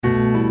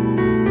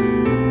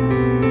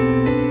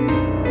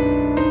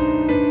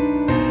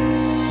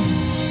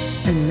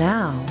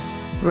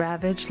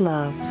Ravage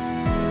Love.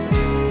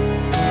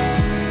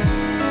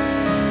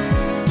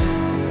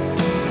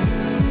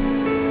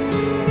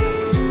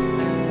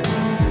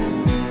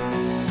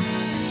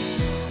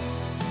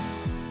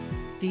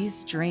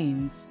 These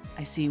dreams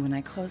I see when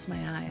I close my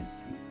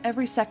eyes.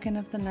 Every second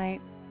of the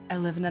night, I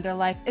live another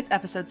life. It's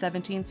episode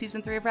 17,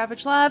 season 3 of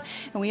Ravage Love,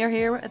 and we are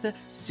here with a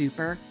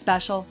super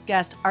special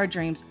guest. Our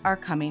dreams are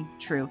coming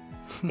true.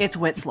 It's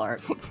Whit Slurp.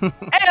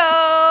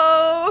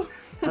 Heyo!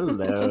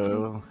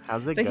 Hello.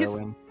 How's it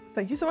going?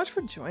 Thank you so much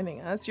for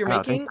joining us. You're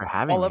Thanks making for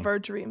having all me. of our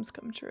dreams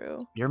come true.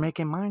 You're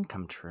making mine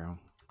come true.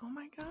 Oh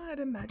my God,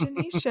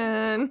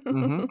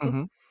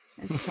 imagination.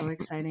 It's so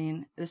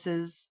exciting. This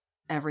is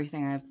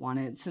everything I've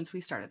wanted since we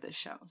started this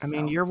show. I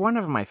mean, you're one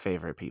of my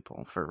favorite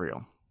people, for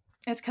real.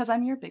 It's because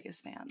I'm your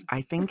biggest fan.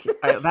 I think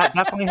that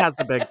definitely has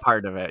a big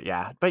part of it,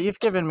 yeah. But you've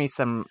given me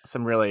some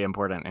really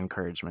important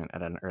encouragement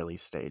at an early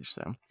stage,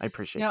 so I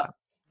appreciate that.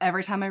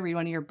 Every time I read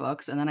one of your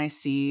books and then I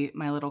see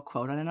my little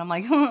quote on it, I'm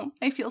like, oh,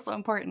 I feel so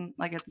important.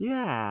 Like it's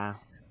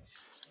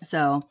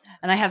So,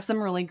 and I have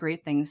some really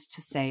great things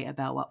to say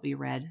about what we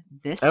read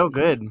this week.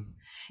 Good.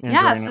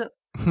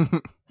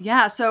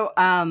 So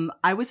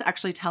I was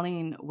actually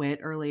telling Whit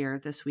earlier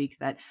this week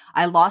that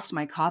I lost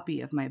my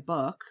copy of my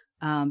book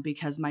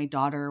because my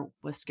daughter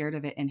was scared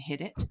of it and hid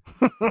it.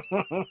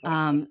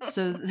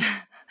 So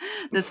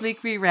this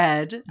week we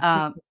read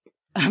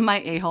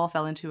My A-Hole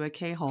Fell Into a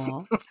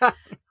K-Hole,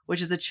 which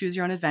is a choose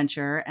your own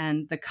adventure.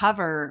 And the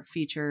cover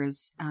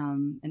features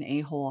an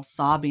a-hole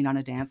sobbing on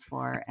a dance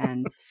floor.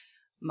 And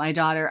my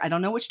daughter, I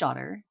don't know which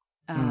daughter,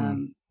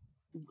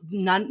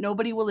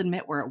 nobody will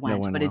admit where it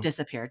went, but it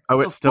disappeared. Oh,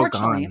 so it's still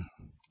gone.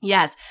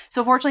 Yes.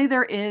 So fortunately,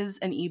 there is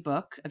an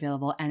ebook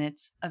available, and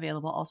it's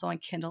available also on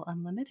Kindle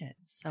Unlimited.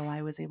 So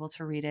I was able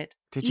to read it.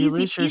 Did you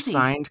lose your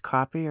signed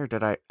copy, or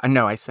did I?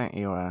 No, I sent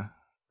you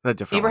the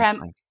different Abraham.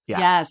 one.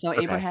 Yeah. So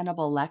okay. Abraham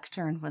Hannibal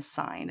Lecter was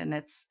signed, and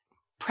it's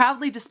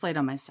proudly displayed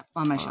on my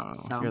shelf.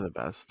 So you're the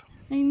best.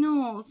 I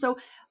know. So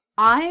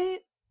I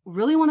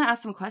really want to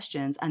ask some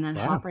questions and then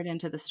hop right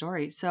into the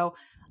story. So,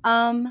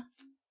 Mr.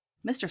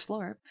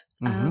 Slurp,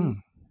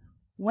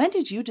 when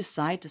did you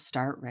decide to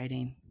start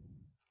writing?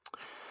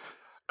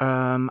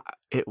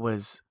 It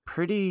was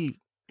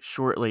pretty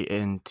shortly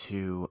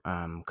into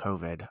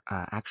COVID.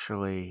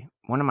 Actually,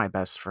 one of my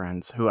best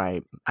friends, who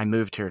I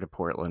moved here to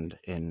Portland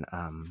in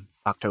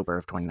October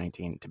of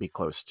 2019 to be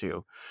close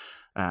to,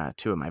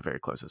 two of my very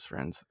closest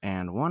friends,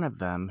 and one of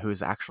them,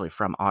 who's actually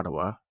from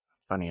Ottawa,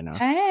 funny enough.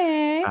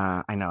 Hey,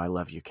 I know, I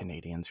love you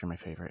Canadians. You're my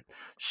favorite.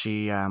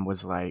 She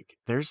was like,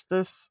 "There's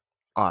this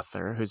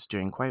author who's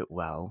doing quite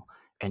well,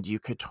 and you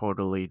could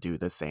totally do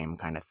the same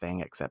kind of thing,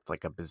 except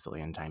like a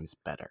bazillion times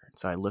better."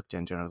 So I looked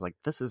into it and I was like,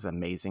 this is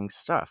amazing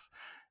stuff.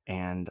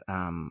 And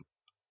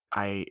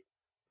I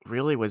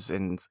really was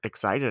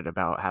excited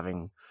about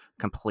having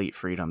complete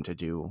freedom to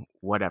do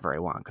whatever I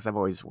want, because I've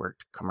always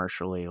worked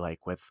commercially,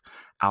 like with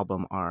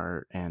album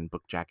art and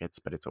book jackets,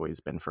 but it's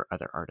always been for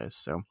other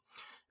artists. So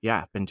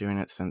yeah, I've been doing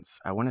it since,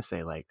 I want to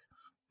say, like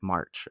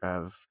March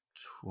of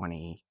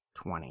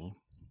 2020.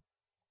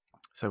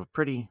 So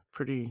pretty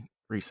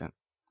recent.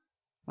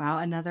 Wow,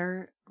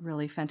 another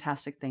really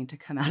fantastic thing to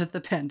come out of the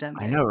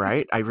pandemic. I know,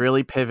 right? I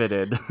really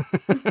pivoted.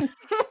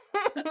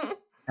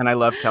 And I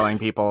love telling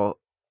people,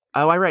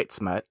 oh, I write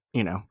smut.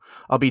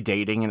 I'll be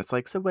dating and it's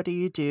like, so what do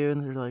you do?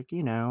 And they're like,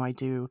 I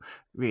do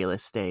real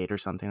estate or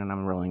something. And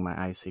I'm rolling my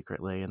eyes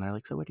secretly. And they're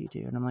like, so what do you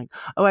do? And I'm like,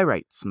 oh, I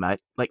write smut,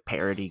 like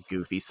parody,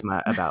 goofy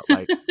smut about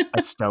like a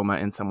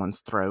stoma in someone's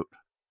throat.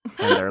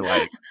 And they're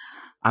like,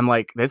 I'm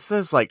like, this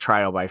is like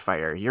trial by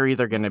fire. You're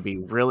either going to be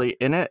really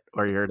in it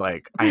or you're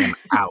like, I am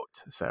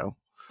out. So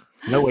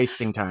no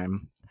wasting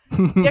time.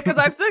 Yeah, because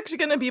that's actually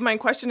going to be my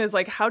question is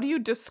like, how do you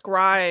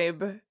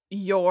describe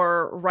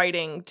your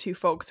writing to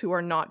folks who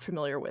are not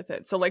familiar with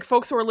it? So like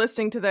folks who are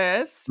listening to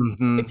this,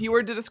 if you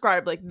were to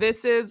describe like,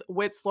 this is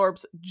Whit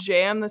Slurp's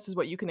jam, this is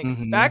what you can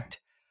expect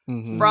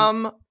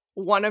from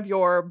one of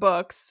your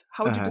books,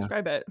 how would you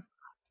describe it?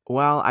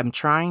 Well, I'm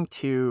trying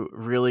to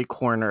really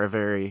corner a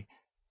very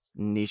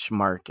niche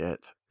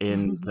market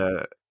in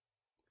the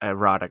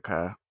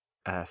erotica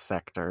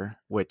sector,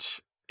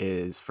 which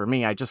is, for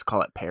me, I just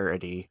call it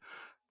parody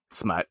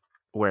smut,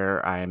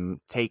 where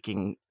I'm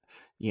taking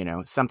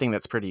something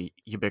that's pretty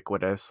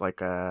ubiquitous,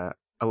 like a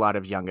lot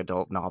of young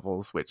adult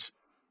novels, which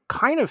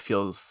kind of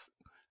feels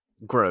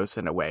gross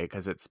in a way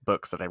because it's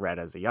books that I read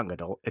as a young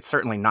adult. It's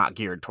certainly not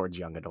geared towards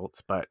young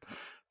adults, but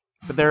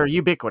they're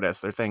ubiquitous.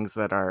 They're things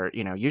that are,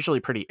 usually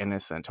pretty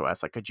innocent to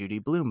us, like a Judy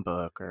Blume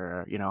book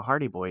or,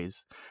 Hardy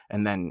Boys,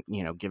 and then,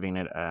 giving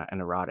it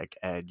an erotic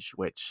edge,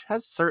 which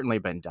has certainly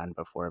been done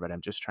before, but I'm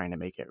just trying to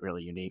make it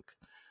really unique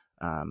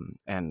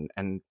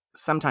and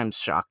sometimes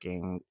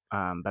shocking.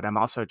 But I'm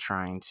also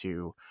trying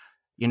to,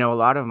 a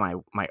lot of my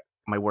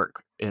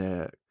work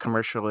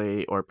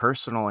commercially or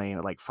personally,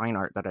 like fine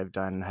art that I've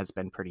done, has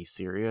been pretty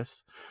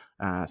serious,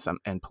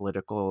 and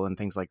political and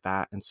things like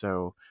that. And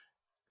so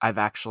I've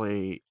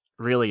actually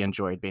really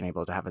enjoyed being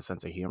able to have a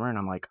sense of humor. And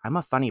I'm like, I'm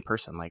a funny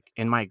person. Like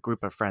in my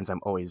group of friends, I'm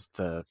always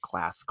the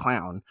class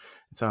clown.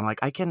 And so I'm like,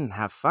 I can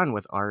have fun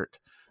with art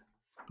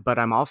but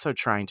I'm also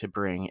trying to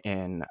bring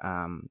in,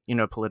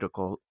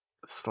 political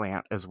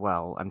slant as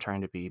well. I'm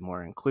trying to be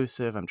more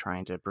inclusive. I'm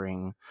trying to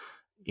bring,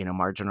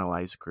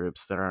 marginalized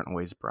groups that aren't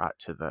always brought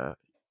to the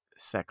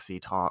sexy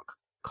talk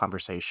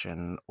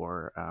conversation,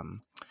 or,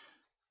 I'm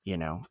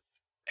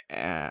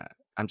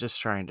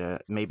just trying to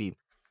maybe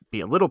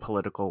be a little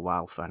political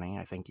while funny.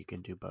 I think you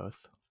can do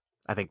both.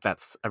 I think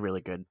that's a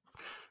really good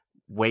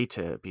way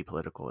to be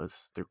political,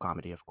 is through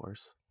comedy, of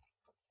course.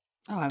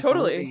 Oh, Totally.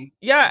 absolutely.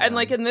 Yeah, and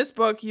like in this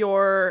book,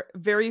 your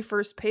very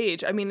first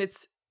page, I mean,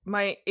 it's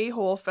my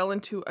a-hole fell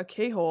into a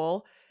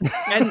k-hole,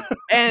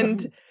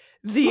 and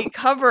the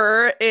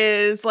cover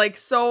is like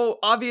so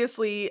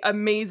obviously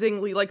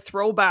amazingly like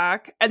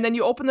throwback, and then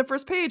you open the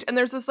first page and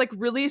there's this like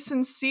really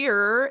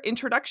sincere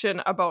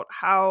introduction about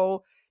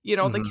how, the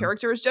Mhm.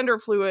 character is gender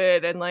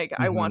fluid, and like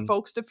I want Mhm.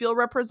 folks to feel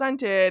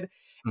represented.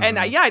 And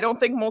Mhm. I don't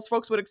think most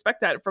folks would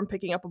expect that from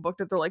picking up a book,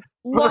 that they're like,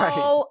 Right.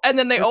 lol, and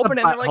then they There's a open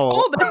it and they're like,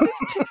 butthole. oh, this is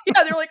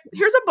yeah, they're like,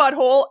 here's a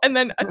butthole, and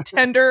then a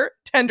tender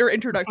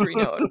introductory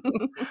note.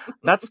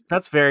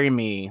 That's very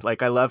me.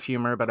 Like, I love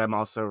humor, but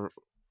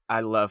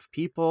I love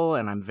people,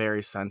 and I'm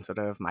very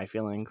sensitive. My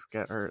feelings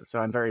get hurt, so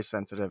I'm very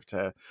sensitive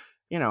to,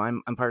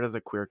 I'm part of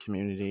the queer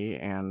community,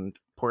 and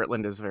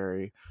Portland is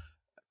very,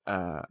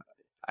 I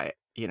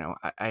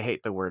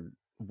hate the word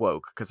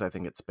woke, because I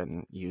think it's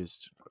been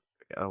used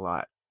a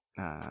lot,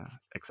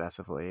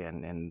 excessively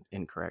and in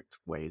incorrect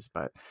ways,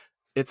 but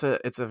it's a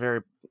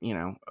very,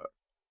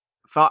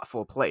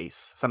 thoughtful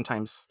place,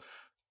 sometimes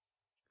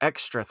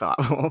extra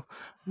thoughtful.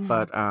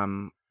 But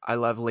I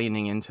love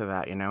leaning into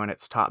that, and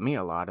it's taught me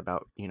a lot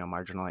about,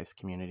 marginalized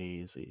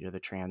communities, the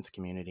trans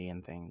community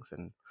and things,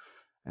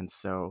 and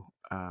so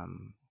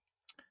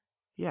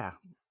yeah.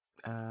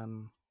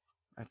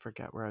 I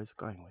forget where I was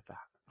going with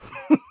that.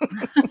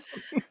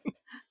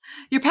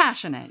 You're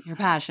passionate.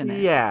 Yeah,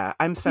 Yeah.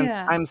 I'm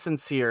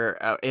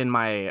sincere in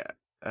my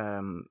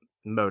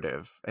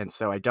motive, and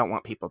so I don't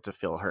want people to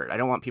feel hurt. I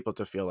don't want people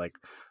to feel like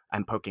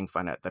I'm poking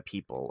fun at the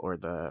people, or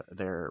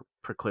their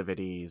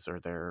proclivities, or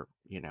their,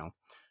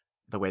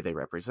 the way they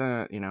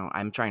represent.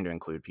 I'm trying to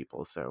include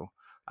people, so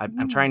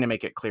I'm trying to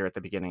make it clear at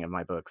the beginning of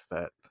my books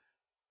that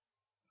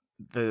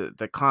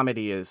the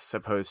comedy is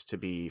supposed to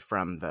be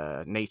from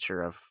the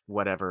nature of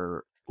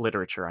whatever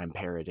literature I'm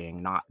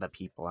parodying, not the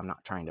people. I'm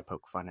not trying to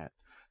poke fun at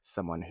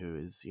someone who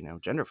is,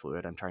 gender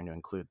fluid. I'm trying to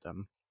include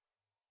them.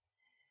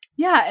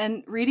 Yeah,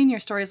 and reading your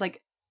stories,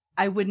 like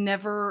I would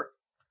never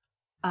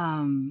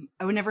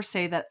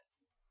say that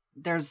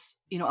there's,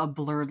 a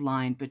blurred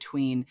line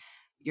between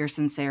your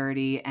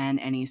sincerity and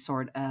any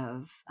sort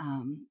of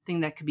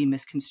thing that could be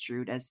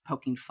misconstrued as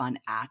poking fun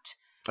at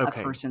a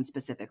person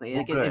specifically.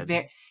 Well,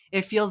 Like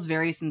it feels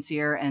very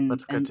sincere and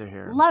that's good to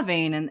hear.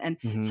 loving, and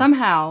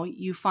somehow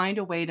you find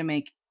a way to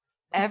make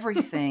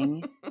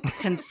everything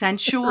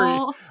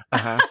consensual,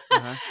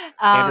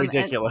 and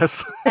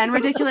ridiculous, and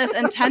ridiculous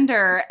and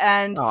tender,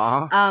 and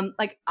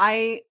like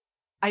I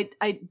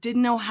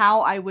didn't know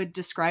how I would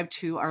describe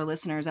to our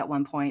listeners at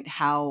one point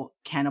how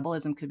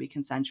cannibalism could be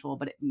consensual,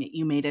 but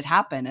you made it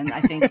happen. And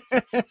I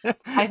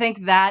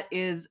think that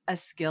is a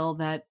skill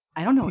that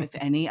I don't know if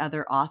any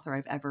other author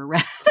I've ever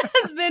read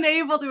has been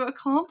able to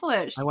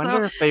accomplish. I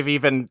wonder if they've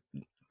even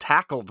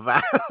tackled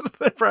that.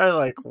 They're probably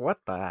like, what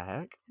the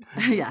heck?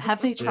 Yeah.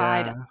 Have they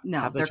tried? Yeah.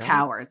 No, they're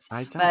cowards.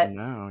 I don't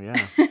know.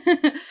 Yeah.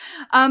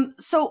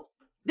 So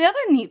the other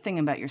neat thing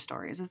about your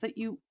stories is that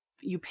you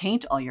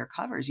paint all your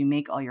covers, you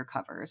make all your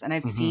covers. And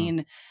I've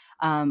seen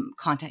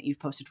content you've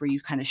posted where you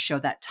kind of show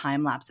that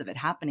time lapse of it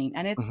happening.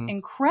 And it's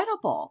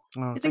incredible.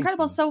 Oh, it's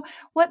incredible. So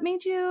what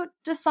made you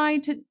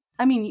decide to,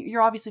 I mean,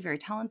 you're obviously very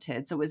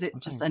talented. So is it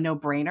just a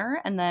no-brainer,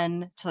 and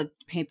then to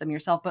paint them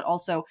yourself, but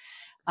also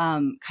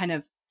kind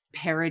of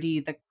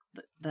parody the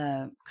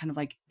kind of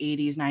like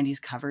 80s,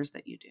 90s covers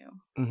that you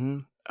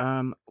do?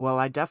 Well,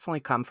 I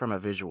definitely come from a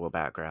visual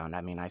background.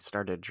 I mean, I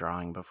started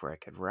drawing before I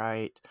could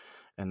write.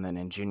 And then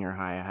in junior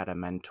high, I had a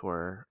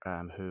mentor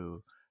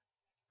who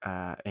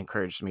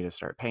encouraged me to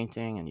start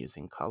painting and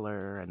using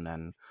color. And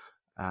then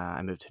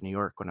I moved to New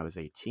York when I was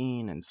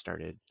 18 and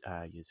started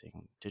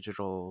using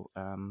digital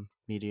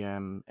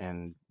medium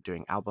and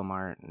doing album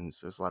art. And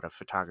so there's a lot of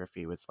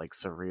photography with like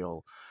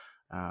surreal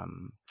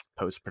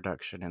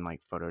post-production and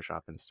like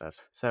Photoshop and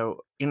stuff.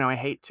 So, I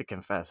hate to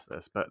confess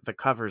this, but the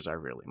covers are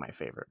really my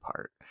favorite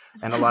part.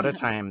 And a lot of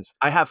times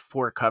I have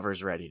 4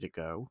 covers ready to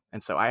go.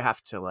 And so I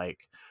have to like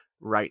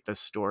write the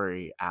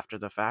story after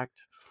the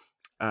fact.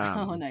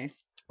 Oh,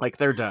 nice. Like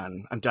they're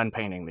done. I'm done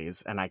painting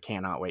these and I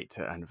cannot wait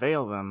to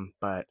unveil them,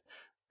 but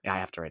I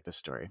have to write the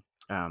story.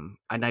 And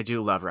I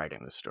do love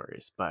writing the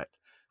stories, but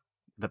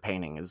the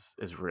painting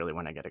is really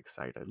when I get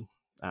excited.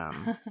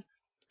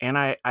 And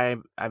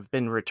I've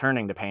been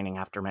returning to painting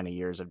after many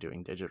years of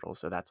doing digital,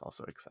 so that's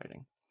also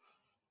exciting.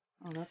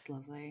 Oh, that's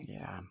lovely.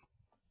 Yeah.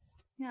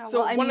 Yeah.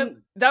 So well,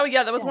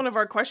 that was one of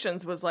our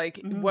questions, was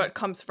like, what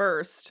comes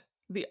first,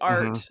 the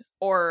art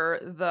or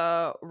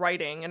the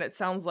writing? And it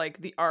sounds like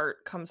the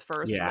art comes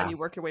first, and then you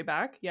work your way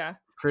back. Yeah.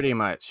 Pretty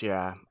much,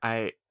 yeah.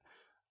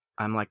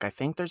 I'm like, I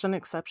think there's an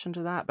exception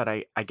to that, but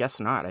I guess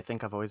not. I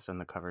think I've always done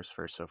the covers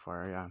first so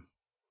far. Yeah,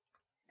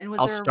 And was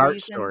I'll there a start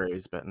reason?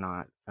 stories, but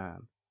not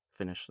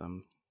finish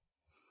them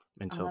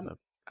until Um, the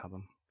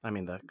album. I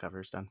mean, the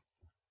cover's done.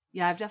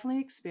 yeah, I've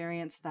definitely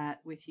experienced that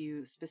with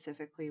you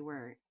specifically,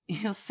 where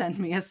you'll send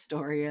me a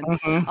story and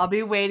Mm-hmm. I'll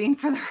be waiting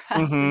for the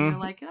rest, and you're Mm-hmm.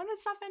 like, "Oh,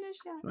 it's not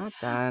finished It's yet." not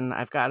done.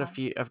 I've got a Uh,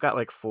 few. I've got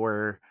like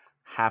 4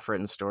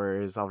 half-written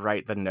stories. I'll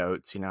write the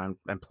notes. I'm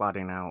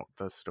plotting out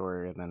the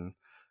story, and then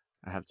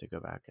I have to go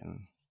back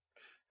and.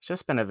 It's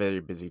just been a very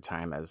busy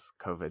time as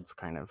COVID's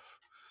kind of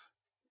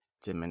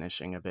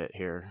diminishing a bit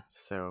here.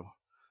 So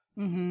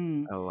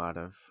mm-hmm. a lot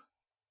of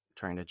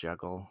trying to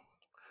juggle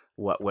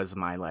what was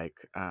my like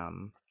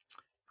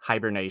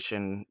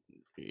hibernation,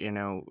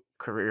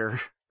 career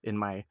in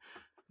my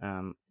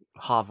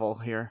hovel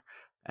here.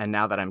 And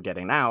now that I'm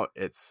getting out,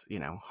 it's,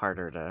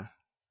 harder to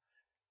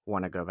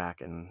want to go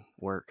back and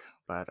work.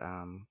 But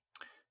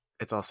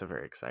it's also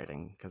very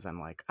exciting because I'm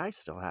like, I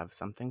still have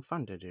something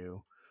fun to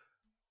do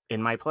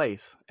in my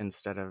place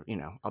instead of,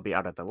 I'll be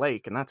out at the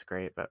lake and that's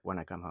great. But when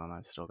I come home,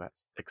 I've still got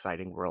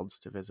exciting worlds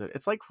to visit.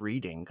 It's like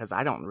reading because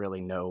I don't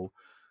really know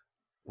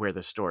where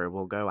the story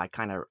will go. I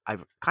kind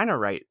of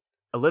write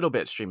a little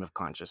bit stream of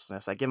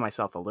consciousness. I give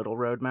myself a little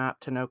roadmap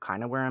to know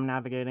kind of where I'm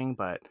navigating,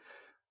 but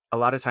a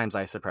lot of times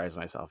I surprise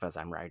myself as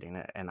I'm writing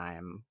it and I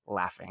am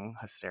laughing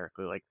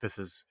hysterically. Like, this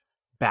is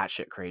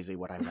batshit crazy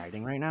what I'm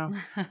writing right now.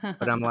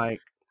 But I'm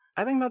like,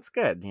 I think that's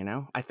good,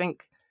 I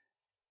think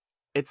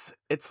it's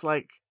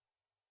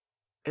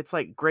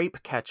like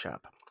grape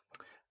ketchup.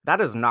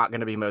 That is not going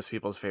to be most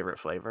people's favorite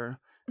flavor,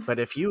 but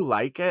if you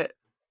like it,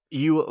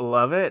 you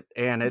love it,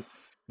 and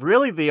it's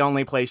really the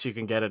only place you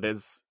can get it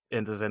is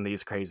in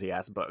these crazy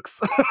ass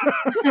books.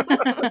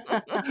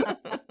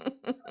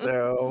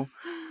 So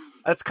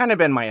that's kind of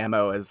been my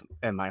MO as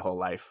in my whole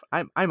life.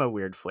 I'm a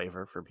weird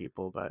flavor for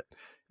people, but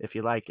if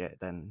you like it,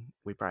 then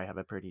we probably have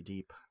a pretty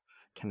deep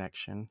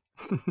connection.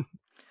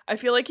 I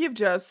feel like you've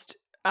just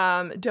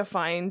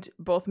defined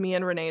both me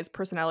and Renee's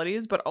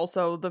personalities, but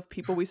also the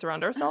people we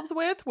surround ourselves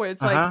with, where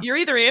it's like, Uh-huh. you're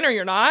either in or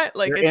you're not.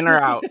 Like, You're it's in or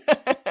just, out.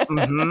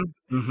 Mm-hmm.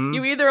 Mm-hmm.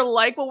 you either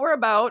like what we're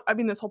about. I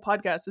mean, this whole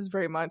podcast is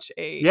very much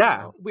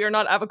Yeah, we are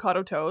not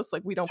avocado toast.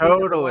 Like, we don't please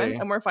everyone, totally.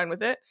 and we're fine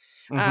with it.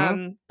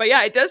 Mm-hmm. But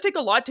yeah, it does take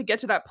a lot to get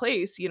to that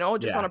place, just on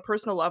Yeah, a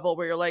personal level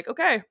where you're like,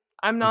 okay,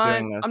 I'm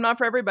I'm doing this. not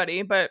for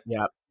everybody, but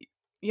Yeah.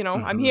 I'm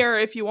Mm-hmm. here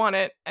if you want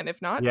it, and if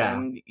not, Yeah.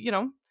 then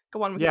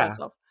go on with your bad Yeah.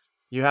 self.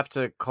 You have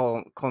to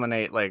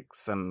culminate like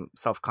some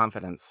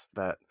self-confidence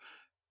that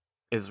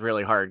is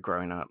really hard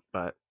growing up,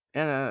 but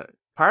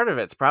part of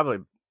it's probably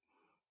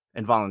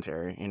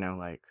involuntary,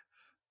 like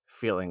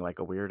feeling like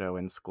a weirdo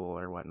in school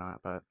or whatnot.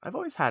 But I've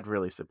always had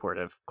really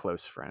supportive,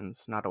 close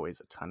friends, not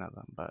always a ton of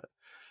them. But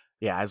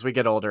yeah, as we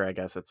get older, I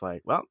guess it's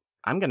like, well,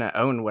 I'm going to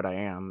own what I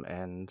am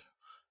and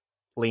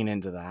lean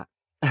into that.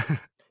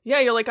 Yeah,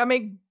 you're like, I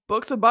make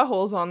books with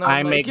buttholes on them.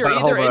 I Like, make you're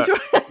butthole either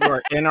into books.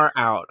 You're in or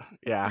out.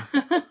 Yeah.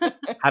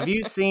 Have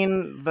you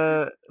seen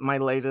my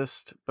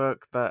latest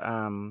book,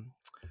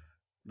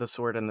 the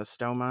Sword and the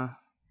Stoma?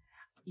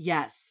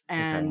 Yes,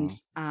 and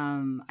Okay.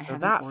 I So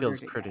haven't ordered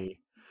it yet.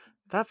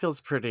 that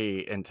feels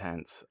pretty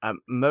intense.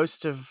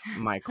 Most of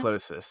my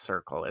closest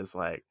circle is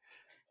like,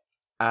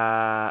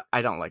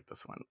 I don't like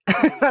this one.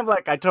 I'm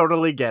like, I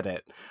totally get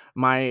it.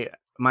 My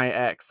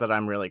ex that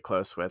I'm really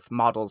close with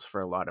models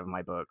for a lot of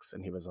my books,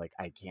 and he was like,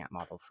 I can't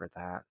model for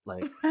that.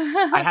 Like,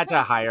 I had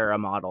to hire a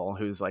model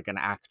who's like an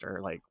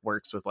actor, like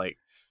works with like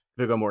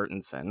Viggo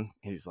Mortensen.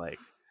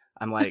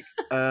 I'm like,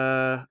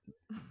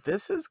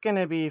 this is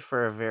gonna be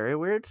for a very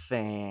weird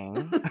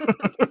thing.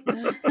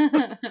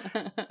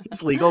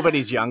 He's legal, but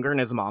he's younger, and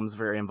his mom's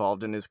very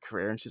involved in his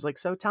career. And she's like,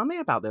 so tell me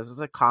about this.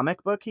 It's a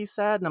comic book, he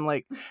said. And I'm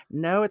like,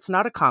 no, it's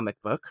not a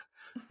comic book.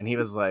 And he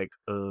was like,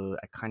 I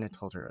kind of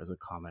told her it was a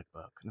comic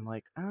book. And I'm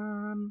like,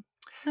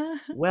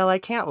 well, I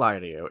can't lie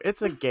to you.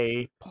 It's a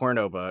gay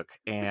porno book,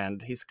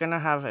 and he's going to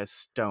have a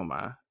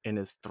stoma in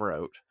his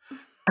throat.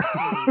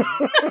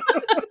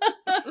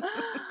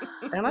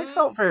 And I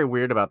felt very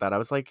weird about that. I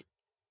was like,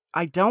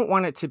 I don't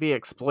want it to be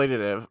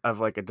exploitative of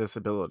like a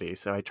disability.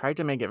 So I tried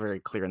to make it very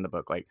clear in the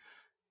book, like,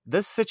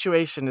 this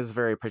situation is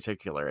very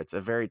particular. It's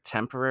a very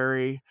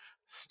temporary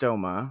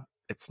stoma.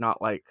 It's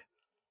not like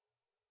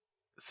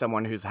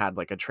someone who's had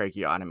like a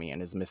tracheotomy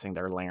and is missing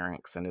their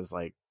larynx and is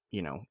like,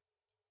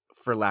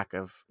 for lack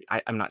of,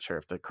 I'm not sure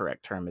if the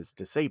correct term is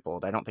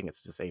disabled. I don't think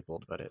it's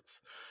disabled, but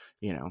it's,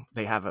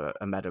 they have a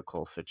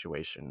medical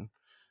situation.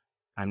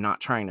 I'm not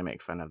trying to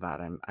make fun of that.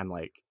 I'm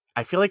like,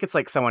 I feel like it's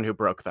like someone who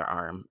broke their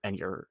arm and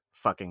you're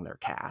fucking their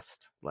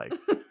cast. Like,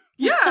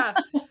 yeah.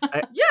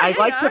 I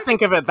like to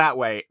think of it that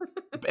way.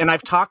 And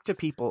I've talked to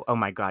people. Oh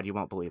my God, you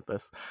won't believe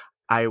this.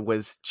 I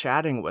was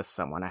chatting with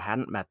someone. I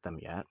hadn't met them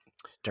yet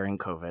during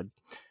COVID.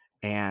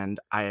 And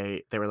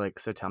they were like,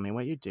 so tell me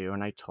what you do.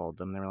 And I told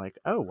them. They were like,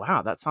 oh,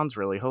 wow, that sounds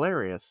really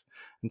hilarious.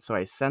 And so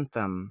I sent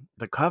them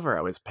the cover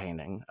I was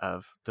painting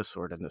of The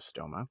Sword and the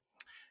Stoma.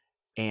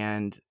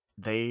 And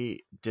they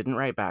didn't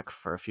write back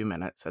for a few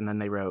minutes. And then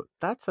they wrote,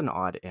 that's an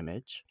odd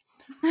image.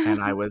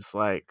 And I was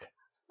like,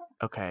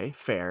 okay,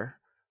 fair.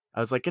 I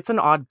was like, it's an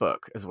odd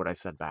book, is what I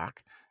said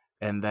back.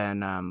 And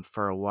then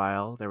for a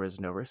while, there was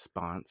no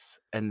response.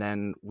 And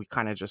then we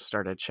kind of just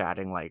started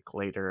chatting like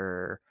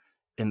later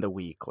in the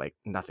week, like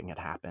nothing had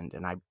happened.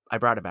 And I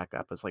brought it back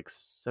up. I was like,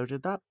 so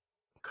did that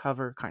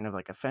cover kind of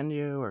like offend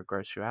you or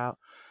gross you out?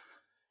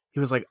 He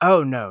was like,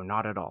 oh, no,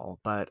 not at all.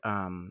 But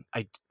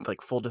I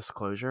like full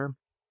disclosure,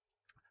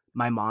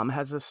 my mom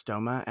has a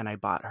stoma and I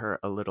bought her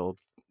a little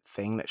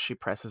thing that she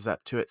presses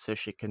up to it so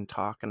she can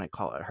talk. And I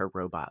call it her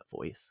robot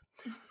voice.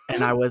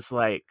 And I was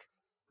like,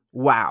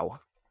 wow,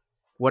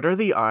 what are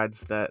the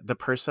odds that the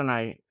person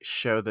I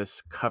show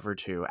this cover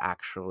to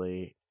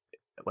actually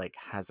like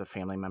has a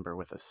family member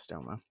with a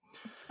stoma?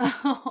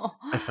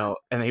 I felt,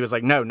 and he was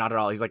like, no, not at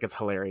all. He's like, it's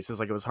hilarious. He's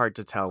like, it was hard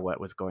to tell what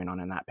was going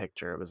on in that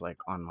picture. It was like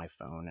on my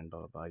phone and blah,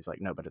 blah, blah. He's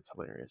like, no, but it's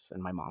hilarious.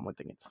 And my mom would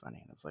think it's funny.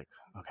 And I was like,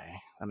 okay,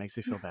 that makes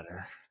me feel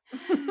better.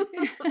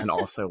 And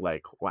also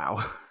like,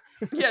 wow.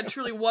 Yeah,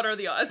 truly, what are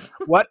the odds?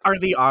 What are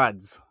the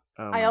odds?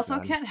 Oh I also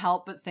God. can't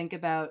help but think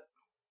about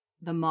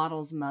the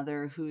model's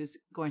mother who's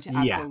going to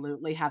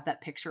absolutely have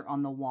that picture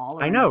on the wall.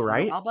 Or I know, in the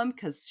photo right? album,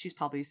 because she's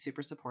probably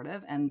super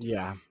supportive. And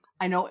Yeah.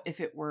 I know if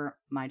it were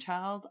my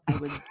child, I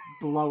would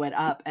blow it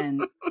up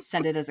and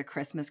send it as a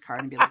Christmas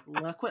card and be like,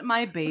 look what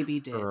my baby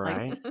did.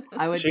 Right. Like,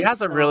 I would. She be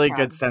has a so really proud.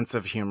 good sense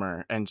of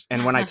humor. And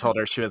when I told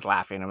her, she was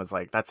laughing. I was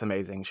like, that's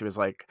amazing. She was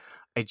like,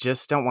 I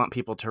just don't want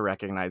people to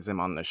recognize him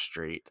on the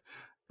street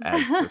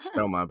as the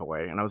stoma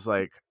boy. And I was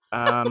like,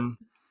 from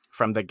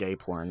the gay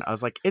porn. I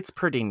was like, it's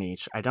pretty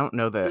niche. I don't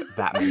know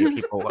that many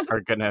people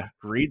are going to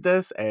read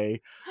this, A,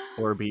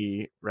 or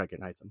B,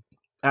 recognize him.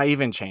 I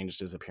even changed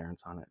his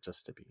appearance on it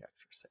just to be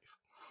extra safe.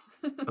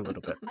 A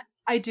little bit.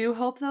 I do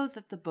hope, though,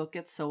 that the book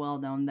gets so well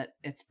known that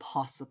it's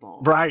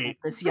possible. Right.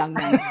 That this young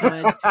man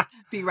could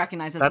be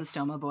recognized as the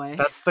stoma boy.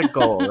 That's the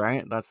goal,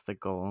 right? That's the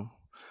goal.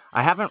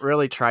 I haven't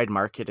really tried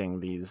marketing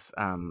these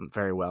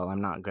very well.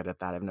 I'm not good at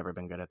that. I've never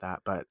been good at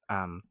that. But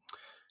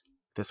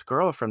this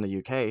girl from the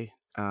UK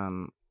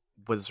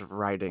was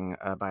writing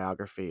a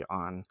biography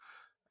on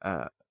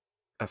a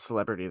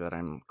celebrity that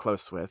I'm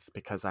close with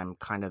because I'm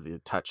kind of the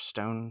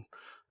touchstone.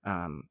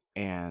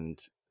 And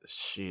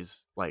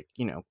she's like,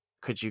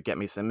 could you get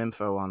me some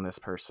info on this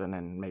person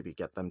and maybe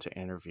get them to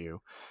interview?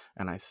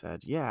 And I said,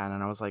 yeah. And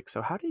then I was like,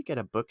 so how do you get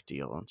a book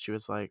deal? And she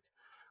was like,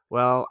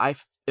 well,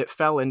 it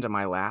fell into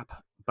my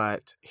lap,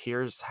 but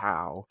here's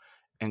how.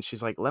 And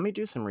she's like, let me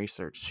do some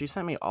research. She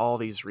sent me all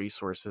these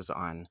resources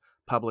on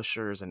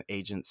publishers and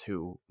agents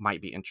who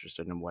might be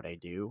interested in what I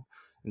do.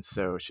 And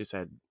so she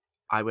said,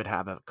 I would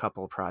have a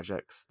couple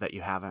projects that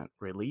you haven't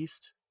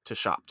released to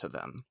shop to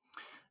them.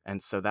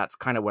 And so that's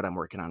kind of what I'm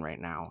working on right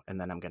now.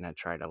 And then I'm going to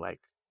try to like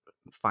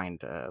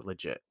find a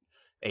legit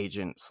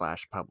agent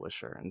 /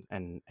 publisher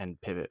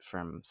and pivot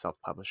from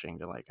self-publishing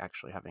to like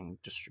actually having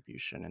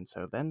distribution. And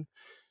so then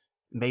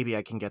maybe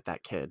I can get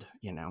that kid,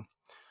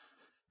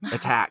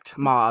 attacked,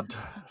 mobbed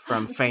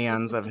from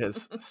fans of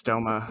his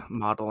stoma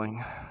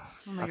modeling.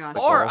 Oh my gosh.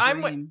 Or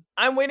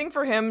I'm waiting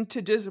for him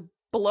to just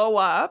blow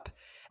up.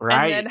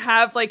 Right. And then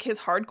have like his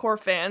hardcore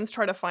fans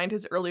try to find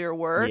his earlier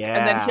work. Yeah.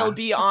 And then he'll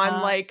be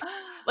on like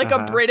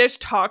a British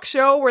talk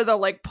show where they'll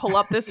like pull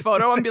up this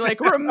photo and be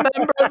like, remember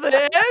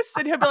this?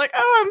 And he'll be like,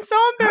 oh, I'm so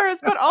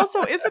embarrassed. But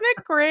also, isn't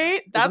it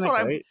great? That's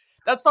what great?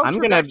 That's the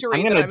trajectory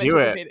I'm gonna do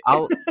it.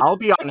 I'll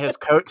be on his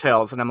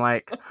coattails and I'm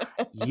like,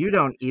 you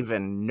don't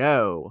even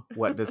know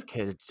what this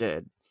kid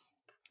did.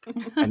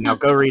 And now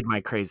go read my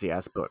crazy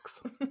ass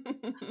books.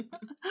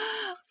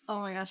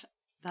 Oh my gosh.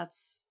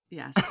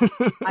 Yes.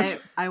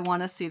 I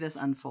want to see this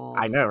unfold.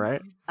 I know,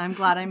 right? I'm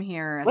glad I'm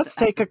here. Let's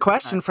take a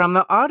question from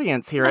the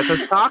audience here at the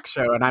stock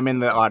show. And I'm in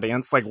the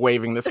audience, like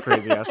waving this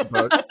crazy ass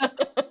book.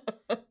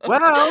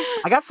 Well,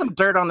 I got some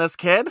dirt on this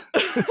kid.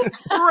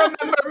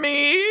 Remember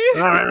me?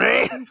 Remember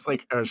me? It's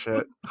like, oh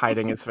shit,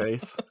 hiding his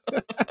face.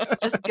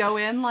 Just go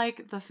in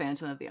like the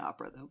Phantom of the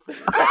Opera, though,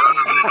 please.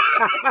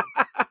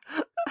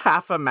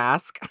 Half a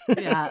mask.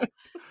 Yeah.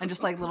 And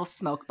just like little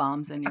smoke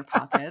bombs in your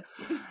pockets.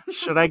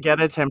 Should I get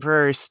a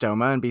temporary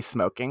stoma and be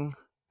smoking?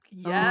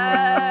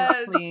 Yes.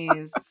 Oh,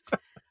 please.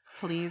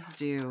 Please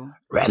do.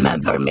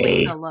 Remember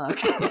me. Take a look.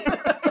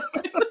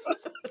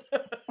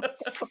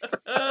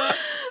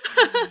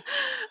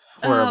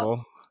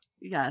 Horrible.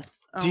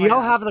 Yes. Do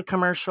y'all have the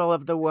commercial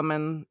of the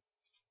woman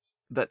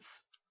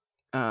that's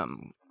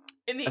in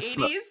the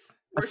 80s?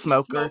 A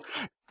smoker?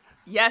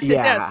 Yes.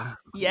 Yeah.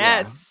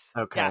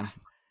 Okay. Yeah.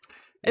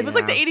 It was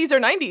like the 80s or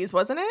 90s,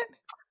 wasn't it?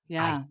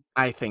 Yeah.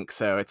 I think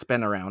so. It's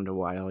been around a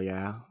while,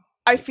 yeah.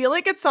 I feel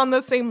like it's on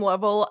the same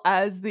level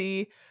as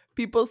the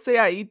people say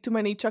I eat too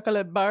many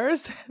chocolate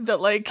bars.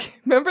 That like,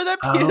 remember that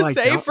PSA I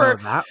don't know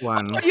that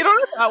one. You don't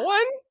know that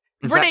one?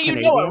 Is Renee, that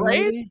you know it,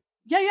 right? Maybe?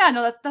 Yeah.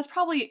 No, that's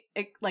probably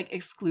like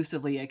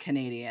exclusively a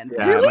Canadian thing.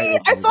 Yeah, really?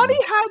 I thought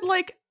he had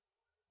like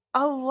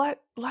a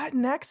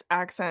Latinx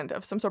accent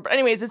of some sort. But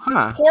anyways, it's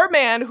this poor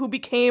man who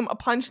became a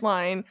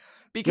punchline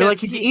because you're like,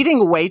 he's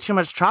eating way too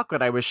much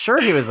chocolate. I was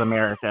sure he was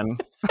American.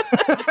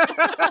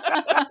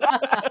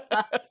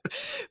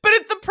 But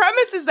the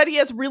premise is that he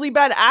has really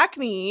bad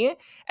acne,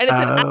 and it's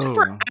an ad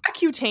for Oh.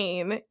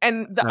 Accutane.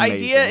 And the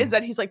idea Amazing. is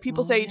that he's like,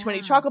 people Oh, say I eat too many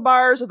yeah. chocolate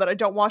bars, or that I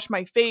don't wash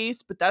my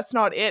face, but that's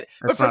not it.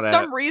 That's but for not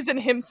some reason,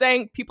 him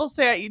saying people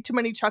say I eat too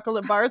many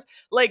chocolate bars,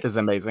 like Is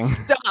amazing.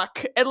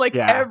 stuck, and like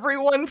Yeah.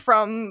 everyone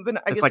from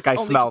the It's like I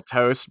smell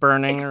toast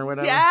burning or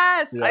whatever.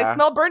 Yes, I Yeah.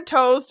 smell burnt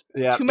toast.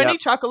 Yep, Too many yep.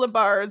 chocolate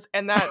bars,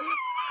 and that.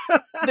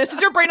 This is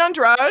your brain on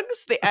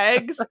drugs, the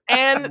eggs,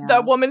 and Yeah.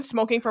 the woman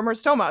smoking from her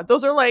stoma.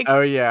 Those are like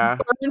Oh yeah,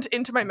 burned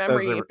into my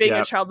Those memory are- being a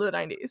yep. child of the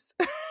 90s.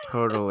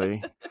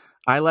 totally.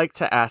 I like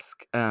to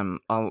ask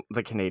all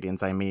the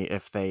Canadians I meet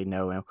if they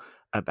know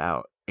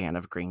about Anne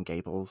of Green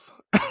Gables.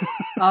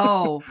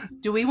 Oh,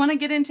 do we want to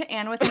get into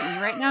Anne with an E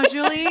right now,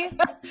 Julie?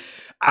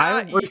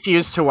 I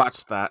refuse to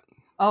watch that.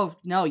 Oh,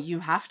 no, you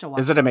have to watch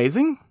Is it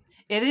amazing?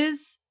 It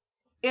is,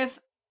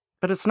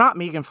 But it's not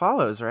Megan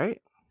Follows, right?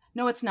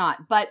 no, it's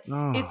not, but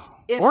Oh. it's,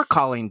 Or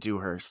Colleen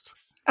Dewhurst.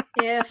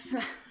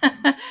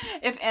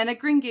 if Anne of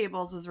Green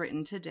Gables was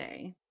written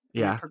today,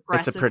 Yeah, it's a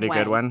progressive pretty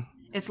good way. one.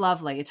 It's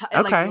lovely. It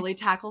Okay. like really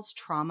tackles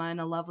trauma in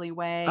a lovely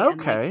way. And,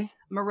 like, Okay.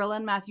 Marilla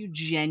and Matthew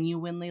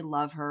genuinely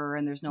love her,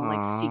 and there's no like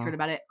Aw. secret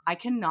about it. I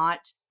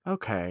cannot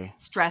Okay.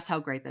 stress how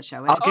great that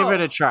show is. I'll give it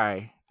Oh. a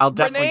try. I'll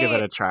definitely give it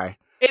Renee- a try.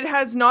 It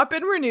has not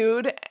been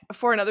renewed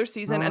for another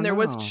season, Oh, and there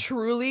was no.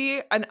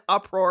 truly an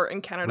uproar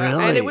in Canada.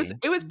 Really? And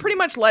it was pretty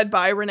much led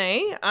by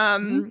Renee.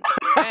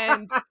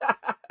 And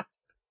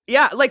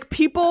yeah, like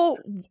people,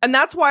 and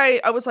that's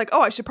why I was like,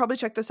 oh, I should probably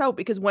check this out,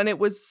 because when it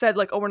was said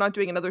like, oh, we're not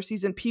doing another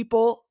season,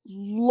 people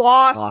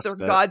lost their it.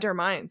 goddamn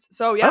minds.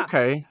 So yeah.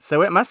 Okay,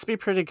 so it must be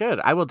pretty good.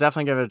 I will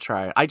definitely give it a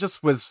try. I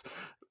just was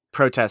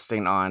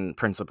protesting on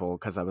principle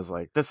because I was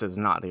like, this is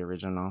not the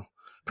original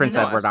Prince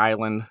No, Edward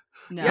Island.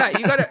 No. Yeah,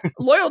 you gotta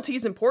loyalty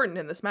is important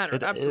in this matter.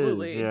 It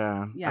Absolutely. is,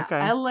 yeah. Yeah, Okay.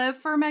 I live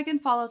for Megan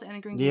Follows, Anne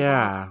of Green Gables.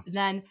 Yeah.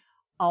 Then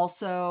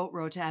also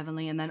Road to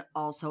Avonlea, and then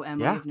also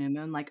Emily Yeah. of New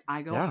Moon. Like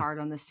I go Yeah. hard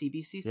on the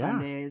CBC Yeah.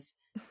 Sundays.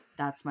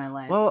 That's my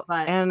life. Well,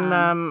 but,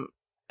 and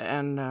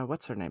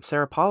what's her name?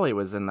 Sarah Polley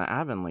was in the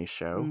Avonlea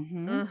show,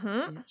 mhm. Mm-hmm.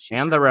 Yeah, she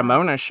and sure the was.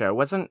 Ramona show.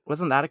 Wasn't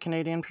that a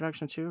Canadian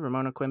production too?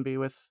 Ramona Quimby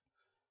with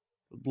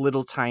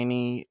little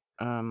tiny.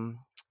 Oh,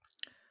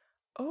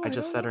 I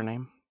just said her know.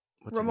 name.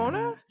 What's her name?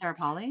 Ramona? Sarah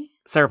Polly.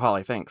 Sarah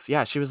Polley, thanks.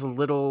 Yeah, she was a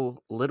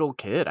little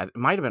kid. It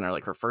might have been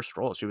her first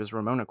role. She was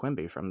Ramona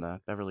Quimby from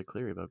the Beverly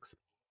Cleary books,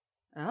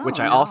 Oh, which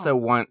I no. also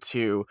want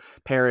to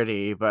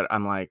parody, but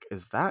I'm like,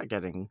 is that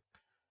getting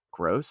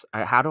gross?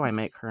 How do I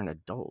make her an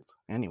adult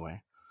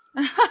anyway?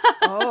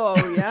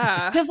 Oh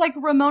yeah. Because like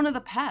Ramona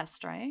the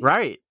Pest, right?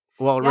 Right.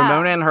 Well, Yeah.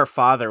 Ramona and her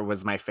father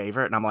was my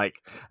favorite, and I'm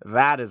like,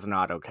 that is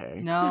not okay.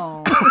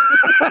 No.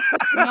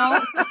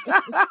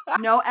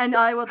 No, and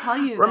I will tell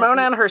you,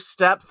 Ramona and her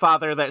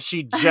stepfather that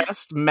she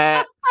just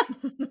met,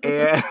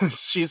 and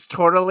she's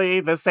totally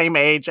the same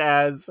age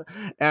as,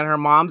 and her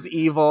mom's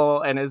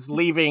evil and is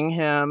leaving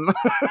him.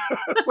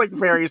 It's like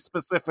very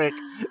specific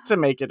to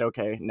make it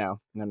okay. No.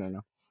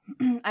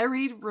 I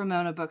read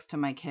Ramona books to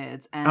my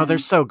kids, and Oh, they're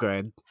so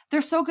good.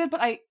 they're so good.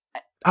 But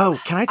Oh,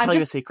 can I tell you a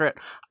just- secret?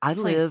 I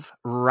Please. live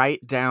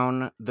right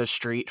down the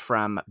street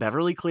from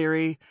Beverly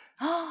Cleary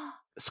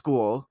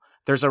School.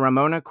 There's a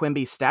Ramona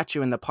Quimby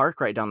statue in the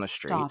park right down the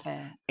street. Stop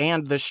it.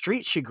 And the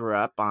street she grew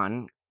up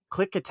on,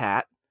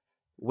 Klickitat,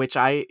 which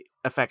I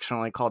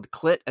affectionately called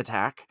Clit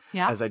Attack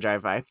Yeah, as I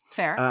drive by,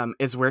 fair.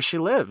 is where she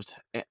lived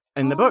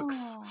in the books.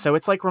 Oh, So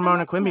it's like Ramona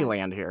love Quimby that.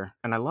 land here,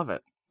 and I love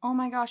it. Oh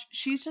my gosh,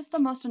 she's just the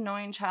most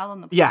annoying child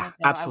on the planet. Yeah,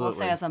 though, I will absolutely.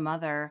 say, as a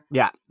mother,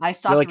 Yeah, I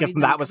stopped. You're like, if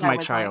reading them that was 'cause I my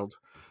like- child,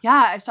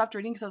 yeah, I stopped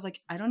reading because I was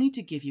like, I don't need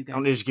to give you I guys.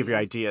 don't need to give you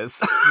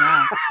ideas.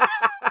 Yeah.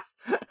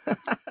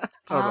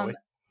 Totally.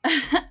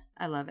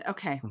 I love it.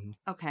 Okay, Mhm.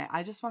 okay.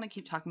 I just want to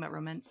keep talking about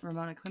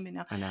Ramona Quimby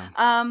now. I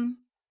know.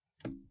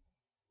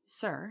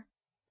 Sir,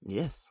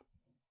 Yes.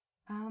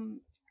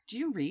 do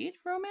you read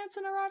romance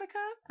and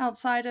erotica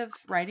outside of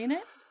writing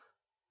it?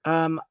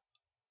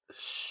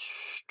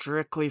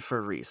 Strictly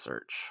for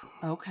research.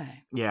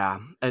 Okay. Yeah,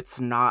 it's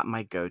not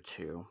my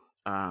go-to.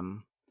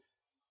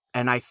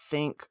 And I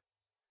think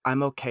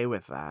I'm okay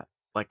with that.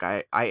 Like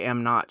I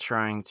am not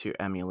trying to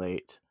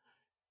emulate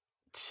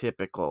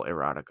typical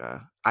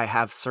erotica. I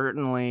have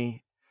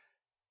certainly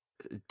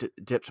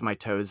dipped my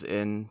toes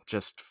in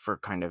just for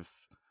kind of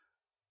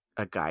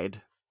a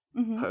guide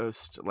Mhm.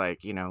 post,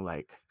 like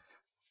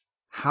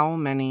how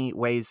many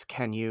ways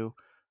can you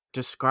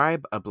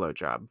describe a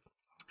blowjob?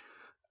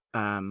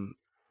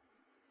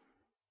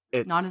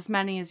 It's Not as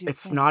many as you.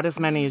 it's think. not as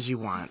many as you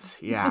want.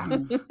 Yeah.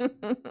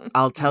 Mm-hmm.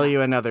 I'll tell Yeah.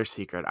 you another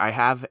secret. I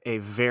have a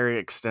very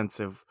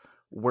extensive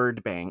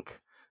word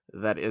bank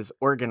that is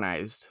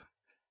organized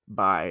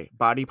by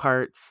body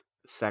parts,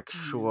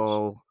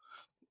 sexual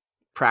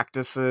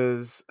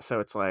practices. So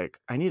it's like,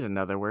 I need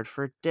another word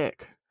for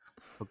dick.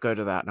 We'll go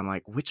to that. And I'm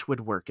like, which would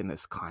work in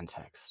this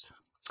context?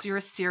 So you're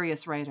a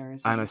serious writer.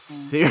 Is what I'm you're a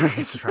saying.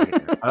 serious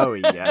writer. Oh,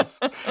 yes.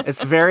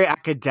 It's very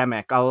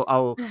academic.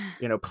 I'll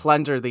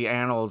plunder the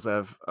annals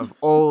of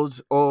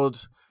old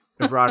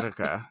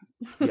erotica.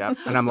 Yep.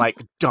 And I'm like,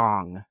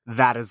 dong.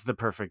 That is the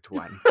perfect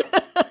one.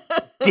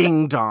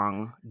 Ding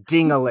dong,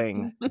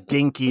 ding-a-ling,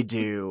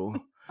 dinky-doo.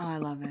 Oh, I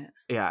love it.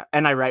 Yeah,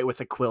 and I write with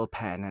a quill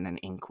pen and an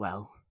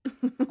inkwell.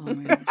 Oh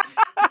my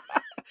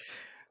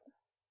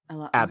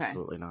gosh.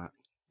 Absolutely not.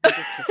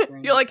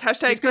 You're like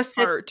hashtag just go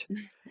sit, art.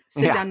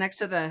 sit down next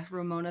to the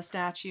Ramona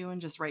statue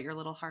and just write your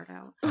little heart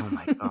out. Oh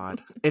my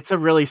God. It's a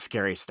really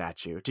scary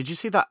statue. Did you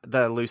see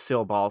the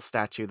Lucille Ball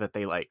statue that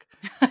they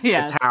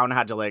Yes. the town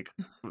had to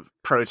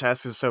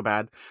protest is so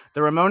bad?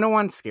 The Ramona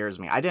one scares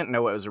me. I didn't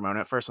know it was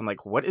Ramona at first. I'm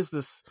like, what is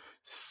this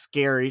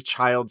scary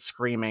child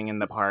screaming in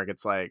the park?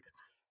 It's like,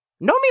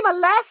 no me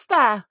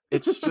molesta.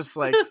 It's just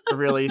like a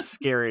really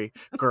scary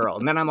girl.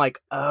 And then I'm like,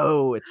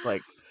 oh, it's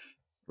like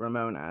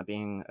Ramona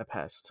being a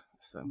pest.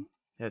 So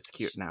it's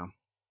cute now.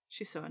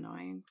 She's so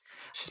annoying.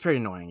 She's pretty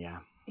annoying, yeah.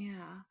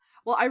 Yeah.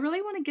 Well, I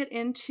really want to get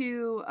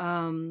into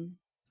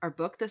our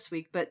book this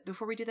week, but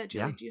before we do that,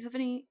 Julie, do you have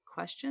any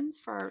questions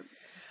for our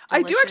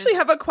I do actually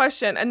have a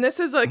question, and this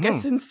is like a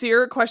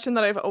sincere question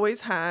that I've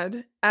always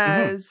had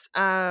as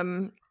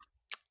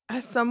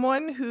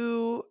someone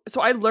who,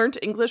 so I learned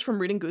English from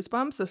reading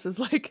Goosebumps. This is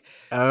like,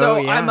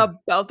 I'm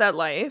about that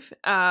life.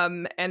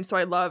 And so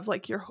I love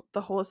like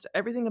the whole,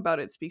 everything about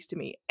it speaks to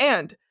me.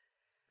 And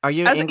are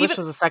you English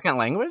as a second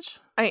language?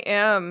 I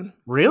am.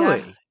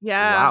 Really?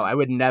 Yeah. Wow, I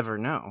would never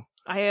know.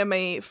 I am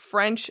a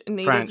French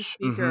native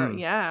speaker.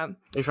 Yeah. Are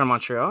you from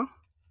Montreal?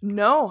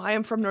 No, I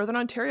am from Northern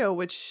Ontario,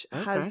 which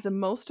has the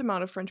most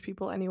amount of French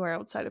people anywhere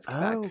outside of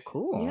Quebec. Oh,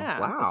 cool. Yeah.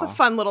 Wow. That's a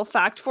fun little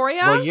fact for you.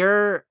 Well,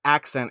 your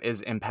accent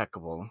is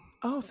impeccable.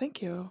 Oh,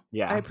 thank you.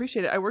 Yeah. I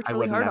appreciate it. I worked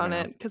really hard on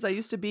it because I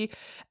used to be,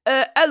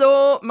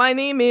 hello, my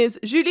name is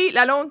Julie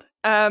Lalonde.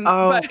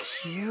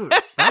 Cute.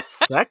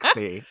 That's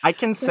sexy. I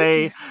can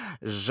say,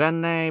 je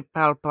ne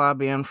parle pas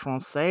bien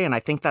français, and I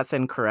think that's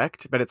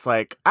incorrect, but it's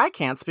like, I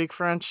can't speak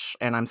French,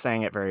 and I'm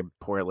saying it very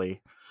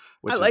poorly,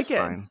 which is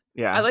fine.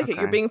 Yeah, I like it.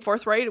 You're being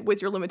forthright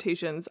with your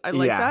limitations. I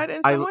like that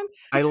in someone.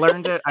 I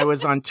learned it. I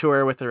was on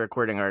tour with a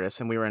recording artist,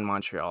 and we were in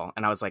Montreal,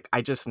 and I was like,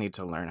 I just need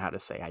to learn how to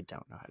say I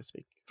don't know how to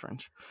speak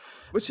French.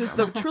 Which is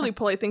the truly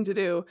polite thing to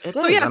do. I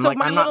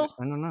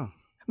don't know.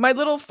 My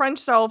little French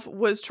self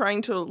was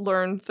trying to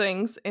learn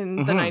things in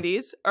the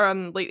 90s,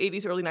 late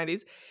 80s, early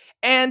 90s.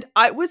 And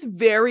I was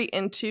very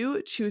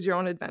into choose your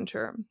own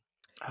adventure.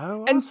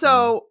 Oh, awesome. And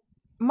so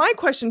my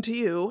question to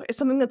you is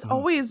something that's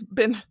always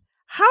been,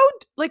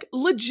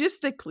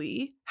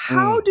 logistically,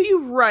 how do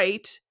you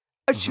write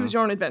a choose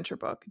your own adventure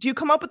book? Do you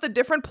come up with the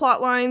different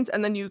plot lines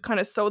and then you kind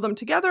of sew them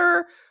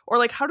together? Or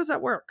like, how does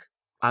that work?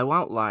 I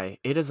won't lie.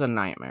 It is a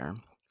nightmare.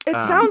 It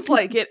sounds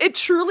like it. It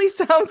truly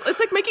sounds. It's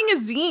like making a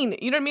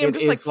zine. You know what I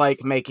mean? It's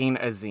like making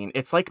a zine.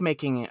 It's like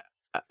making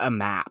a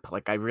map.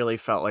 Like I really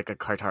felt like a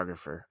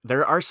cartographer.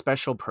 There are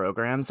special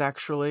programs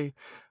actually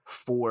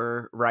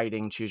for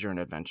writing choose your own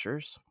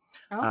adventures.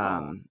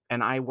 And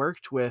I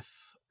worked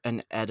with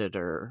an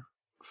editor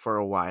for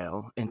a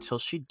while until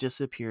she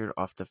disappeared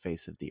off the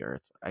face of the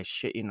earth. I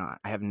shit you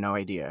not. I have no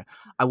idea.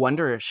 I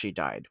wonder if she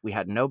died. We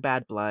had no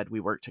bad blood. We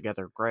worked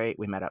together great.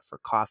 We met up for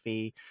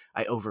coffee.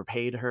 I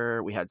overpaid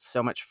her. We had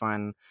so much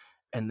fun.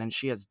 And then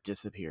she has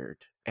disappeared.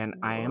 And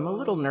I am a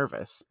little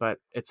nervous, but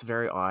it's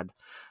very odd.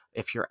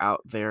 If you're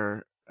out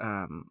there,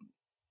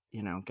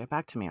 get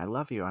back to me. I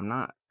love you. I'm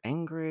not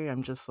angry.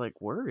 I'm just like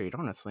worried,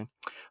 honestly.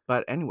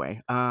 But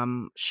anyway,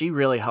 she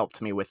really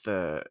helped me with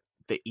the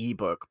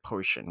ebook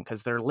portion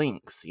because they're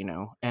links,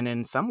 and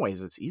in some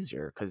ways it's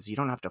easier because you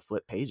don't have to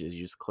flip pages.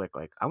 You just click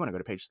like, I want to go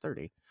to page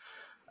 30.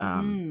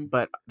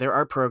 But there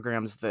are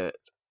programs that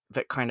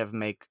kind of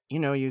make,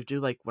 you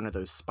do like one of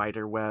those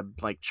spider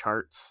web like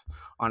charts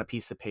on a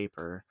piece of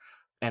paper.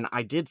 And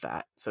I did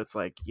that. So it's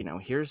like,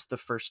 here's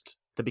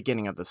the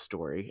beginning of the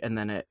story, and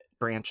then it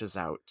branches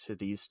out to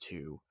these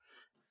two,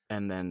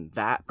 and then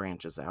that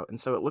branches out. And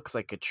so it looks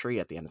like a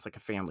tree at the end. It's like a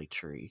family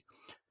tree.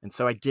 And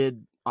so I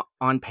did,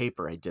 on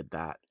paper, I did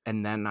that.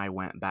 And then I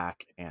went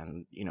back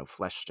and,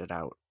 fleshed it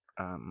out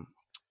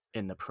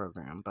in the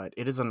program. But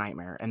it is a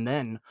nightmare. And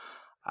then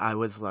I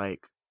was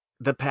like,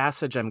 the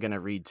passage I'm going to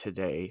read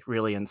today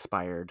really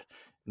inspired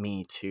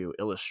me to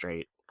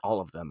illustrate all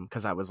of them.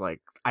 Because I was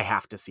like, I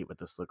have to see what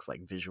this looks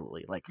like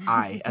visually. Like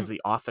I, as the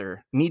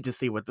author, need to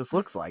see what this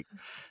looks like.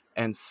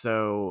 And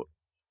so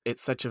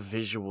it's such a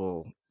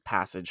visual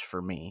passage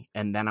for me.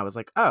 And then I was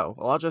like, oh,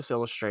 well, I'll just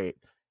illustrate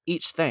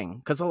each thing,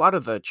 because a lot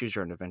of the choose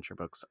your own adventure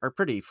books are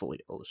pretty fully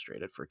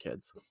illustrated for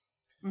kids.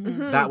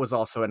 That was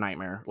also a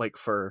nightmare. Like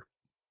for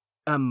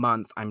a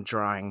month I'm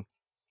drawing,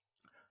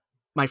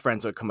 my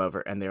friends would come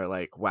over and they're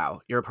like,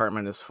 wow, your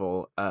apartment is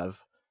full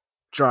of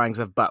drawings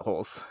of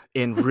buttholes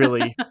in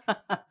really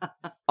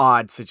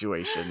odd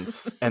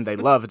situations, and they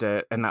loved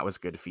it, and that was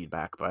good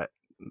feedback. But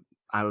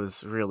I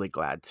was really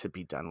glad to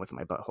be done with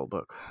my butthole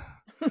book.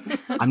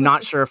 I'm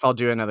not sure if I'll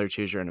do another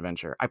choose your own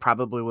adventure. I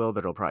probably will,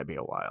 but it'll probably be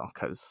a while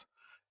because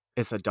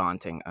it's a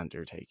daunting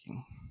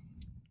undertaking.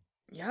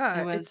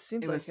 Yeah, it was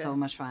so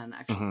much fun,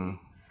 actually.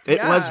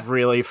 It was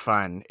really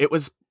fun. It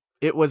was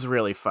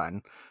really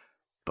fun.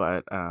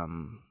 But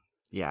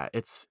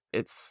it's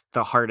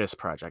the hardest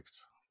project,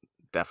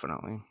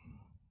 definitely.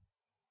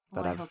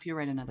 Well, I hope you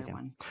write another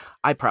one.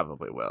 I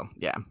probably will.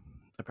 Yeah.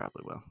 I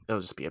probably will.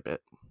 It'll just be a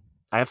bit.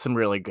 I have some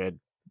really good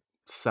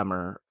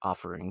summer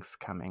offerings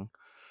coming.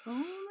 Oh,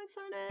 I'm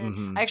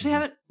excited. I actually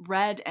haven't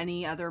read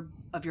any other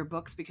of your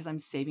books because I'm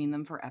saving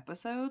them for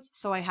episodes.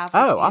 So I have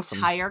like, the awesome.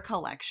 entire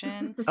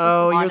collection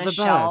Oh, on you're a the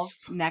shelf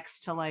best.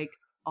 next to like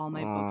all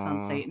my books on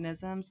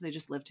Satanism. So they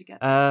just live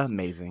together.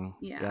 Amazing.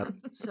 Yeah. Yep.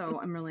 So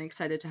I'm really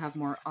excited to have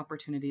more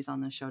opportunities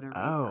on the show to read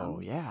them. Oh,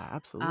 yeah,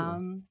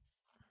 absolutely.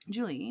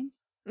 Julie,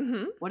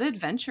 what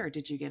adventure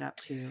did you get up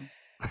to?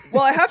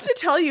 Well, I have to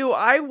tell you,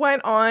 I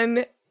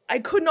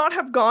could not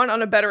have gone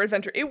on a better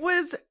adventure. It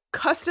was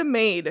custom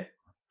made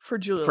for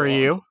Julie. For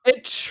you?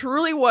 It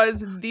truly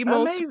was the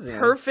most Amazing.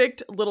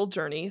 perfect little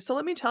journey. So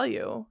let me tell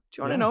you. Do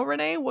you want to know,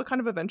 Renee, what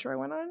kind of adventure I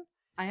went on?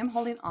 I am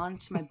holding on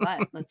to my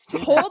butt. Let's do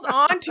this. Hold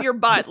on to your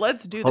butt.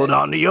 Let's do this. Hold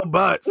on to your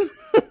butts.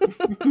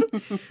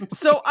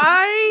 So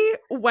I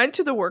went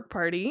to the work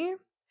party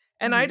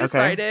and I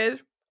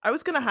decided I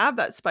was going to have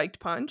that spiked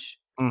punch.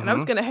 And I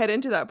was going to head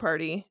into that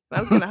party. And I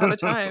was going to have a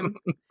time.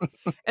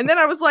 And then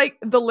I was like,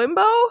 the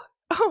limbo?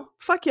 Oh,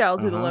 fuck yeah, I'll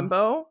do the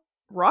limbo.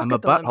 Rock I'm a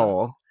the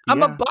butthole. Limbo.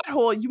 I'm a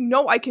butthole. You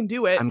know I can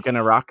do it. I'm going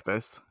to rock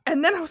this.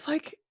 And then I was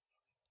like,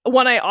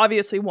 I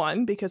obviously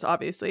won because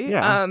obviously.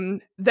 Yeah.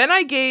 Then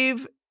I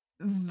gave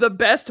the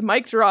best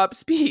mic drop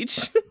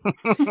speech. And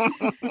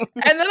then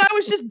I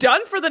was just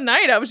done for the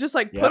night. I was just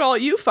like, put all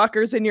you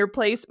fuckers in your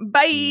place.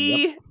 Bye.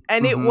 Yep.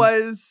 And it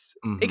was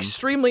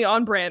extremely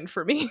on brand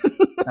for me.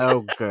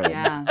 Oh, good.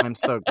 Yeah. I'm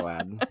so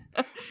glad.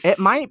 It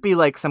might be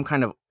like some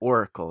kind of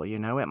oracle, you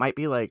know? It might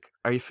be like,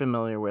 are you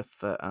familiar with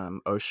the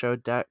Osho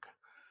deck?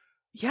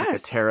 It's like a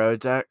tarot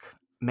deck.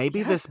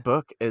 Maybe this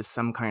book is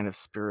some kind of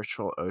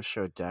spiritual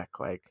Osho deck.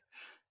 Like,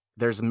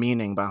 there's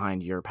meaning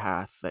behind your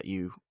path that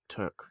you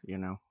took, you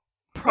know?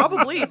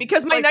 Probably,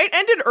 because my night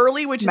ended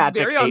early, which is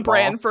very on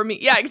brand for me.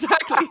 Yeah,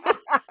 exactly.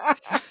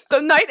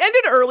 The night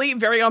ended early,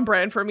 very on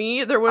brand for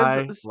me. There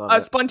was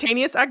a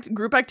spontaneous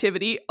group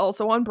activity,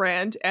 also on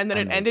brand, and then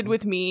it ended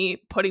with me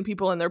putting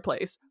people in their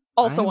place,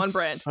 also on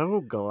brand. So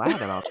glad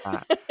about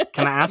that.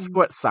 Can I ask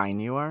what sign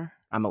you are?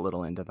 I'm a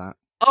little into that.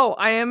 Oh,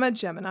 I am a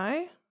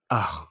Gemini.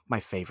 Oh,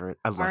 my favorite.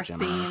 I love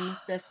Geminis. Our theme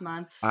this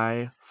month.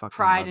 I fucking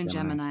Pride love in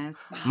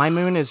Geminis. My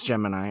moon is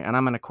Gemini, and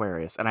I'm an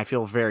Aquarius, and I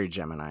feel very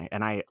Gemini,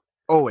 and I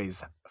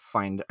always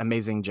find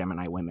amazing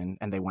Gemini women,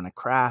 and they want to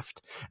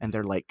craft, and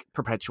they're like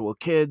perpetual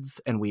kids,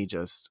 and we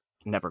just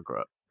never grow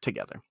up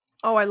together.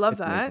 Oh, I love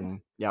that.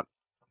 Amazing. Yep.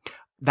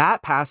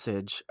 That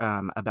passage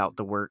about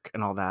the work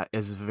and all that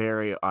is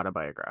very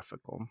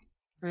autobiographical.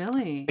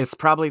 Really? It's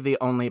probably the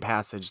only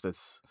passage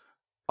that's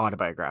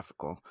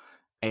autobiographical.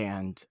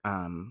 And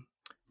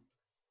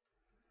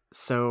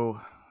so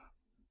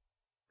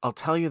I'll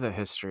tell you the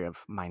history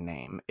of my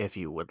name, if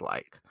you would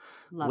like.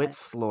 Whit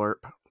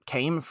Slorp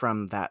came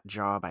from that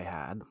job I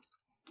had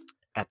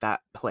at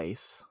that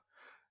place.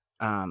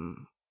 I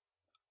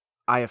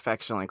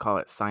affectionately call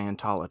it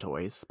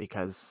Scientolatoys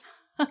because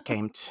I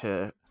came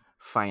to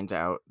find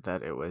out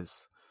that it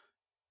was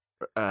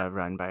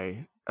run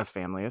by a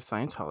family of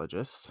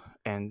Scientologists,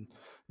 and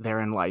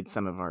therein lied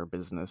some of our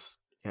business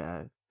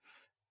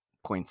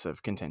points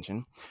of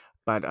contention.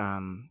 But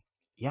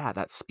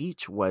that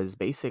speech was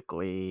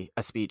basically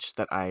a speech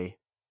that I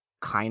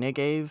kind of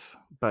gave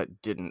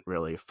but didn't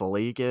really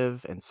fully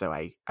give, and so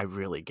I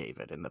really gave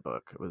it in the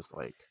book. It was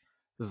like,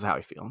 this is how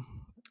I feel.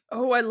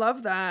 Oh, I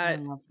love that.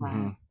 I love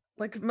that.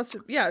 Like,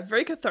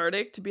 very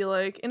cathartic to be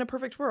like, in a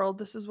perfect world,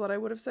 this is what I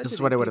would have said. This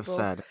is what I would have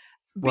said.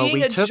 Being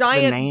we a took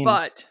giant the names,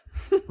 butt.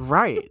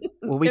 Right.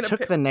 Well, we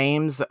took the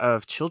names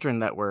of children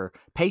that were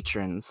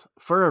patrons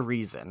for a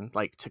reason,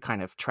 like to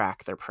kind of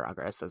track their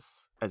progress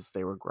as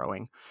they were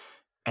growing.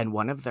 And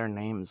one of their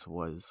names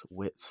was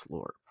Whit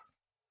Slorp.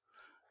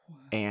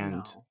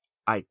 And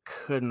I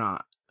could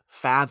not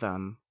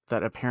fathom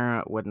that a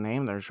parent would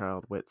name their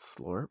child Whit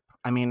Slorp.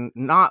 I mean,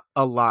 not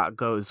a lot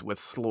goes with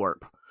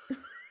Slorp,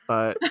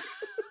 but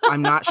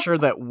I'm not sure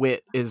that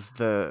Wit is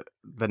the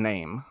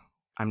name.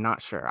 I'm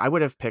not sure. I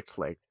would have picked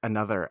like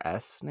another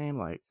S name,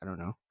 like I don't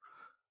know.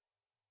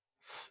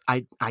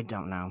 I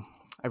don't know.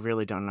 I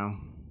really don't know.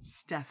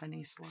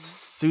 Stephanie Slorp.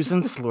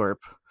 Susan Slorp.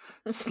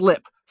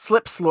 Slip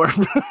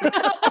Slorp.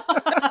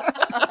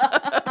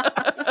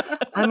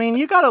 I mean,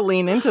 you got to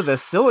lean into the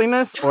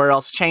silliness or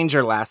else change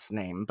your last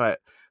name. But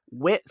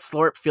Whit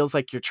Slorp feels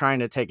like you're trying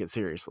to take it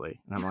seriously.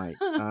 And I'm like,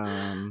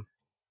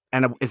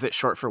 and is it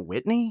short for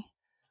Whitney?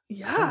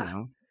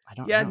 Yeah. I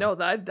don't know. No,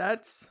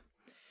 that's...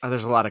 Oh,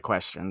 there's a lot of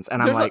questions.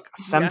 And I'm like,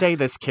 someday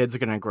this kid's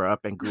going to grow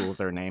up and Google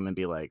their name and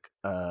be like,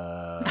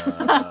 and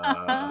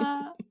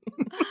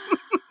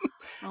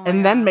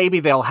then maybe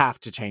they'll have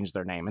to change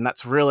their name. And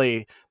that's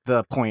really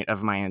the point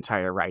of my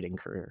entire writing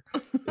career,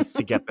 is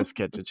to get this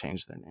kid to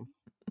change their name.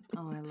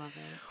 Oh, I love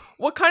it.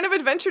 What kind of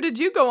adventure did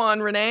you go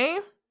on, Renee?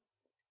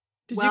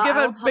 Did you give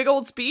a big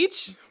old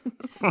speech?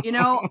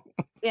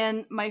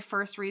 In my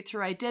first read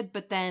through, I did,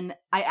 but then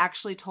I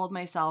actually told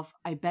myself,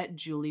 I bet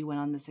Julie went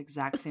on this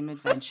exact same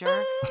adventure.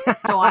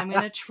 So I'm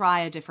going to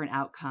try a different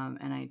outcome.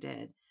 And I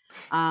did.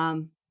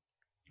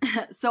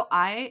 So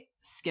I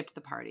skipped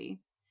the party.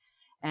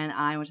 and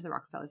I went to the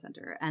Rockefeller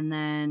Center. And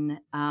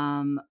then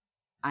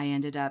I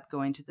ended up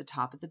going to the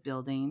top of the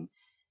building,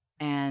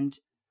 and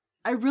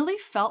I really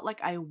felt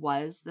like I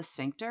was the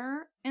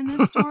sphincter in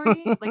this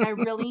story. Like I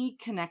really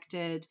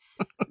connected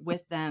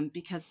with them,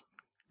 because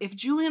if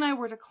Julie and I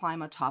were to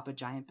climb atop a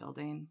giant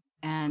building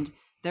and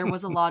there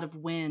was a lot of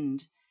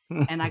wind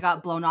and I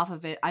got blown off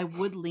of it, I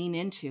would lean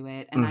into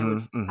it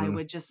and I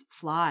would just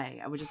fly.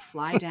 I would just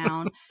fly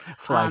down.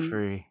 Fly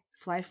free.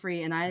 Fly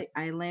free. And I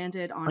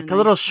landed on like a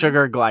little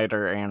sugar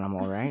glider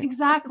animal, right?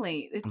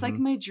 Exactly. It's like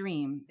my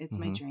dream. It's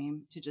my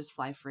dream to just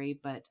fly free,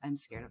 but I'm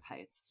scared of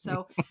heights.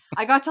 So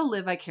I got to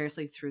live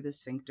vicariously through the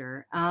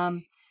sphincter.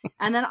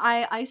 And then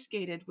I ice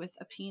skated with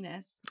a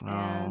penis,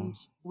 and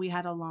we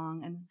had a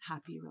long and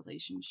happy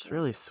relationship. It's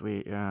really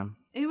sweet. Yeah.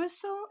 It was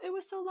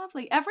so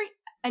lovely.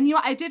 And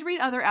I did read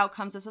other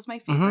outcomes. This was my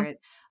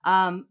favorite.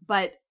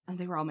 But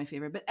they were all my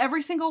favorite, but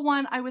every single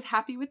one I was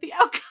happy with the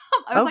outcome.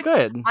 I was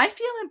good. I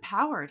feel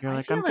empowered.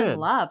 I feel in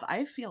love.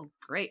 I feel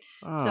great.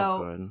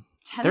 Good.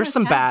 There's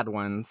some bad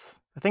ones.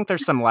 I think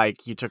there's some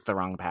you took the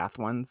wrong path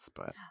ones,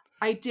 but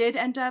I did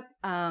end up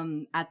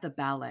at the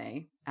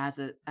ballet as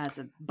a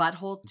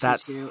butthole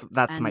tutu.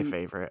 That's my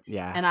favorite.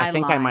 Yeah. And I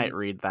think I might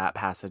read that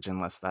passage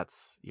unless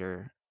that's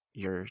your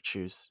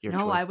choice.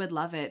 No, I would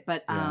love it.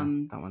 But that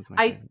one's my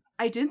favorite.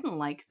 I didn't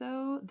like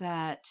though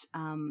that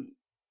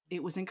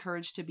it was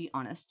encouraged to be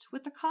honest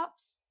with the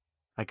cops.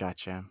 I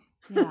gotcha.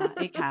 Yeah,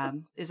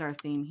 ACAB is our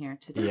theme here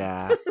today.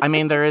 Yeah. I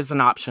mean, there is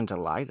an option to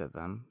lie to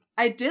them.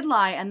 I did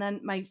lie, and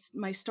then my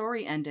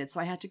story ended,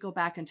 so I had to go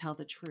back and tell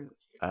the truth.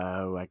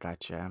 Oh, I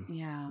gotcha.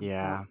 Yeah.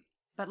 Yeah.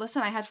 But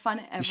listen, I had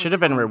fun. You should have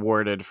been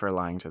rewarded for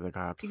lying to the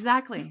cops.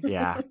 Exactly.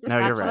 Yeah. No, you're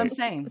right. That's what I'm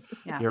saying.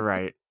 Yeah. You're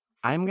right.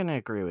 I'm going to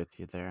agree with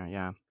you there.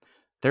 Yeah.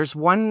 There's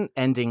one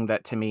ending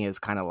that to me is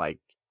kind of like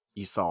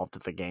you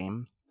solved the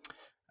game,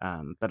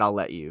 but I'll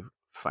let you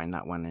find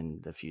that one in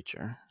the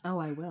future. Oh,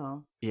 I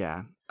will.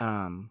 Yeah.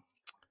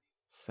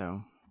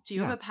 So. Do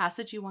you have a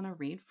passage you want to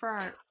read for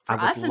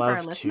us and for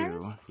our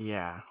listeners?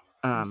 Yeah.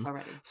 I'm so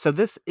ready. So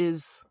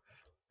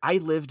I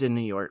lived in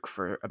New York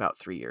for about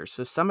 3 years.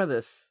 So some of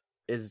this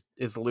is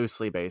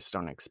loosely based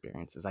on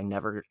experiences. I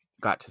never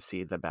got to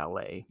see the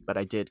ballet, but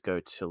I did go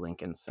to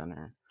Lincoln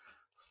Center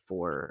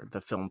for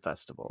the film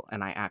festival.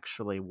 And I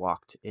actually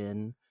walked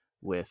in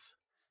with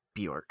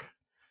Bjork,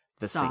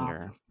 the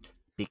singer,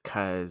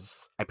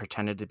 because I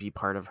pretended to be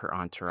part of her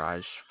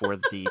entourage for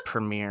the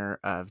premiere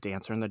of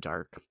Dancer in the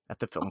Dark at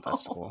the film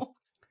festival.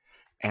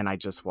 And I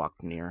just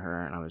walked near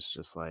her and I was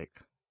just like,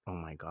 oh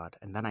my God.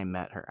 And then I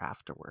met her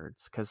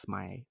afterwards because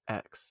my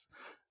ex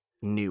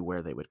knew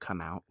where they would come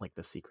out, like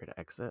the secret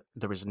exit.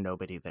 There was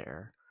nobody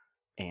there.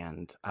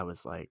 And I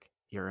was like,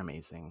 you're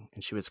amazing.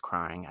 And she was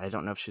crying. I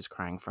don't know if she's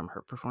crying from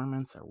her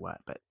performance or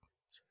what, but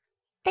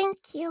thank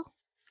you.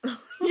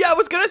 Yeah, I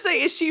was gonna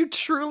say, is she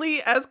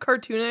truly as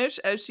cartoonish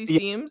as she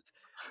seems?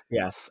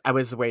 Yes, I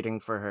was waiting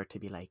for her to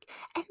be like,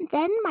 and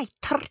then my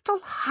turtle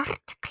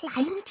heart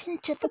climbed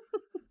into the...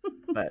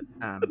 But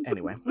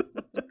anyway.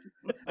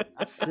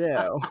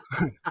 So,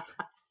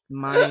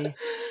 my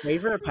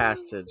favorite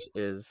passage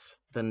is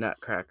the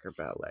Nutcracker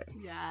Ballet.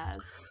 Yes.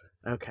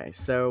 Okay,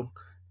 so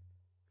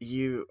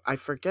I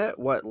forget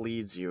what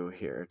leads you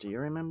here. Do you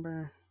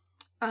remember?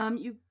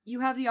 You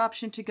have the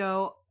option to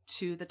go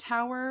to the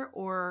tower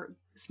or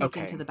sneak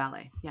into the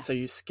ballet. Yes. So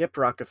you skip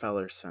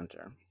Rockefeller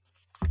Center,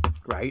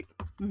 right?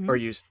 Mm-hmm. Or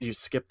you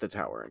skip the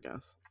tower, I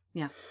guess.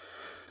 Yeah.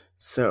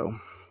 So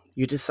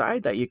you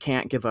decide that you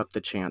can't give up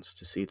the chance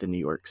to see the New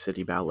York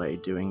City Ballet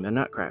doing the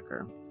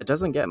Nutcracker. It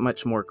doesn't get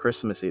much more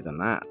Christmassy than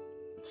that.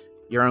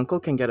 Your uncle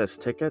can get us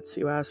tickets,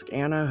 you ask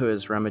Anna, who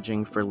is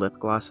rummaging for lip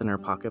gloss in her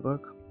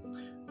pocketbook.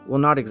 Well,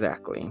 not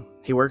exactly.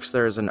 He works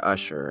there as an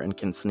usher and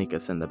can sneak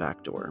us in the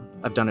back door.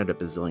 I've done it a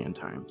bazillion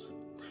times.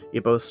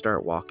 You both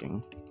start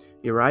walking.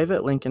 You arrive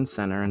at Lincoln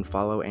Center and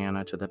follow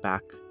Anna to the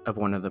back of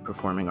one of the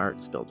performing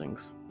arts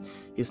buildings.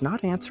 He's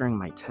not answering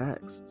my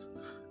texts.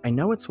 I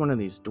know it's one of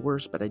these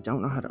doors, but I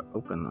don't know how to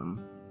open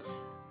them.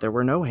 There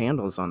were no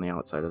handles on the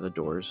outside of the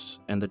doors,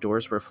 and the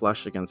doors were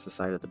flush against the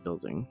side of the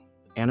building.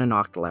 Anna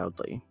knocked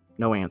loudly.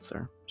 No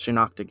answer. She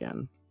knocked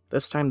again.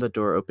 This time the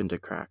door opened a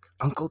crack.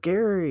 Uncle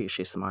Gary,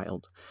 she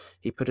smiled.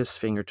 He put his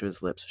finger to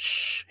his lips.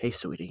 Shh, hey,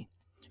 sweetie,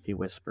 he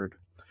whispered.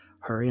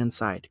 Hurry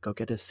inside. Go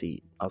get a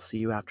seat. I'll see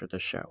you after the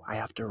show. I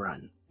have to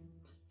run.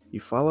 You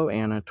follow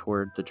Anna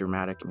toward the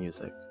dramatic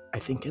music. I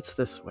think it's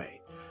this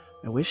way.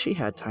 I wish she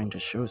had time to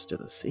show us to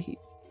the seat.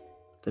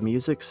 The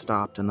music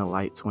stopped and the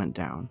lights went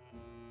down.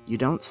 You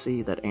don't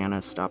see that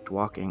Anna stopped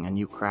walking and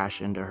you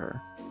crash into her.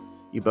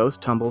 You both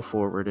tumble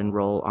forward and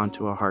roll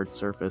onto a hard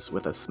surface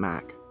with a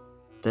smack.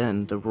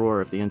 Then the roar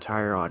of the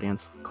entire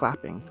audience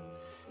clapping.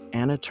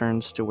 Anna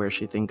turns to where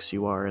she thinks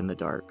you are in the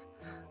dark.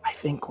 I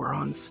think we're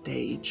on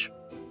stage.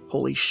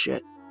 Holy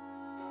shit.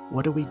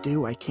 What do we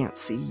do? I can't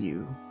see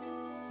you.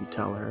 You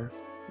tell her.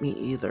 Me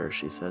either,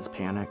 she says,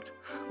 panicked.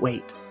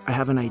 Wait, I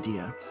have an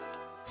idea.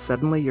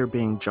 Suddenly you're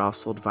being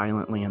jostled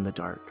violently in the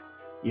dark.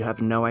 You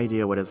have no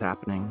idea what is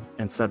happening,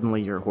 and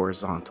suddenly you're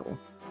horizontal.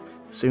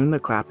 Soon the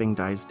clapping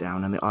dies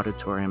down and the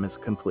auditorium is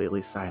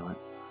completely silent.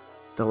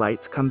 The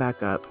lights come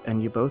back up,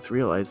 and you both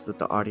realize that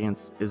the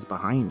audience is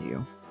behind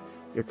you.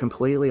 You're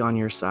completely on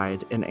your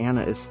side, and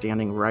Anna is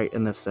standing right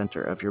in the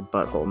center of your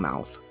butthole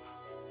mouth.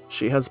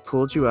 She has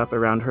pulled you up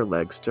around her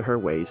legs to her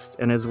waist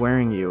and is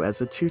wearing you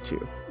as a tutu.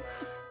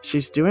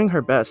 She's doing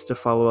her best to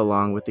follow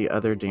along with the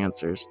other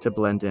dancers to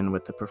blend in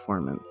with the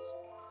performance.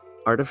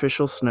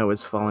 Artificial snow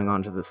is falling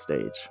onto the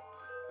stage.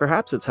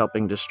 Perhaps it's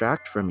helping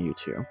distract from you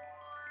two.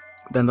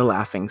 Then the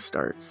laughing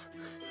starts.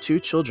 2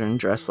 children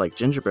dressed like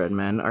gingerbread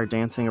men are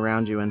dancing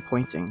around you and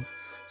pointing.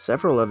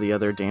 Several of the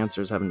other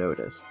dancers have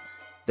noticed.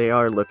 They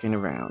are looking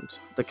around.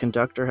 The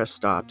conductor has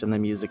stopped and the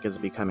music is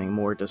becoming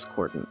more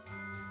discordant.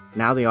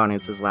 Now the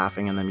audience is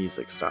laughing and the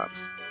music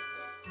stops.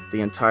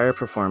 The entire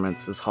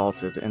performance is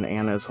halted and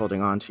Anna is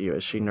holding on to you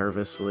as she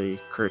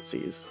nervously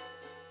curtsies.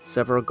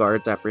 Several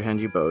guards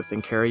apprehend you both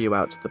and carry you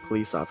out to the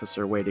police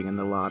officer waiting in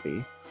the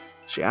lobby.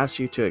 She asks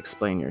you to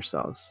explain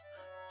yourselves.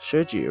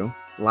 Should you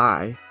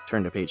lie,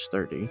 turn to page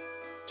 30,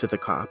 to the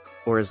cop,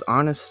 or is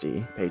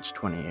honesty, page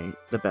 28,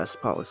 the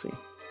best policy?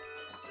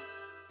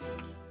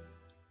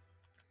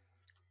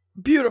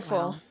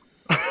 Beautiful.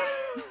 Wow.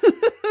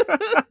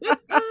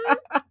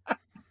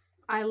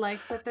 I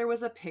liked that there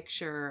was a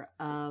picture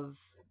of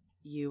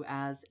you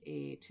as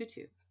a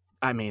tutu.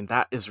 I mean,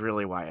 that is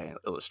really why I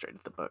illustrated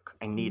the book.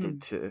 I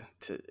needed to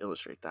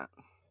illustrate that.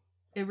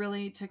 It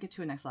really took it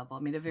to a next level.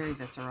 It made it very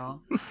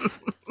visceral.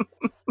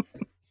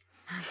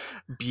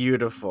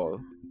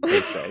 Beautiful,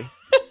 they say.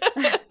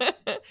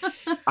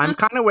 I'm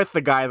kind of with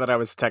the guy that I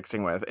was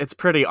texting with. It's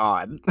pretty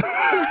odd.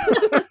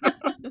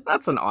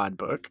 That's an odd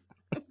book.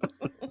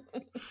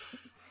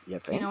 You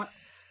think? You know what?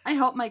 I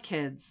hope my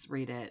kids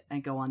read it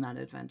and go on that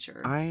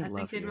adventure. I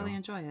think they'd really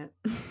enjoy it.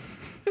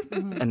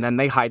 And then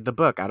they hide the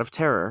book out of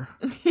terror.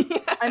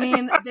 I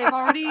mean, they've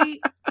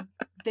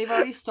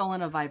already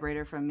stolen a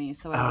vibrator from me,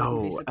 so I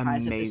wouldn't be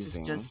surprised if this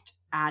is just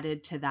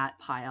added to that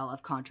pile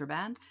of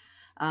contraband.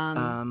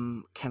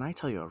 Can I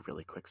tell you a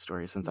really quick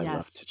story since I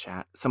love to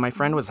chat? So my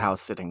friend was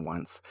house sitting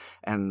once,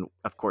 and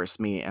of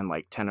course me and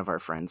like 10 of our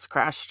friends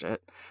crashed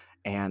it.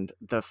 And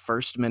the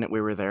first minute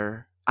we were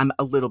there, I'm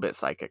a little bit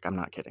psychic, I'm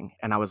not kidding.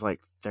 And I was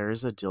like,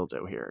 there's a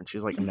dildo here. And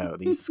she's like, no,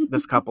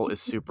 this couple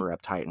is super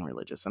uptight and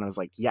religious. And I was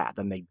like, yeah,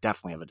 then they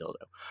definitely have a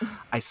dildo.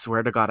 I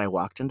swear to God, I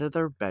walked into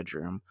their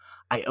bedroom.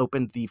 I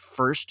opened the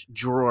first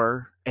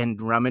drawer and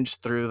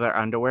rummaged through their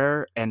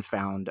underwear and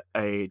found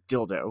a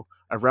dildo,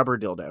 a rubber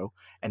dildo.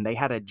 And they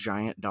had a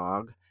giant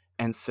dog.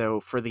 And so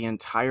for the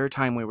entire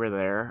time we were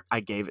there, I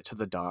gave it to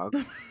the dog.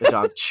 The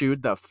dog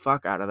chewed the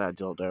fuck out of that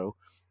dildo.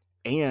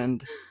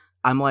 And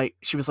I'm like,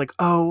 she was like,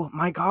 oh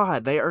my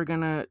God, they are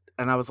gonna,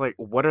 and I was like,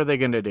 what are they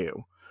gonna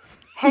do?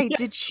 Hey,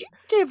 did you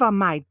give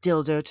my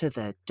dildo to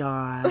the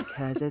dog?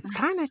 Because it's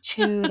kind of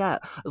chewed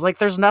up. I was like,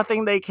 there's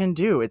nothing they can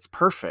do. It's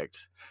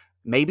perfect.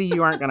 Maybe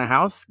you aren't gonna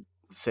house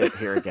sit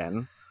here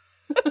again,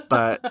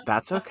 but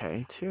that's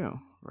okay too,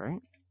 right?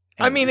 Anyway.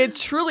 I mean, it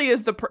truly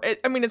is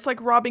it's like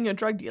robbing a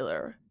drug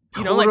dealer.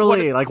 You know,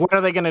 totally. Like, what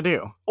are they going to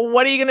do?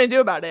 What are you going to do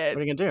about it?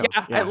 What are you going to do?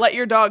 Yeah, I let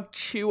your dog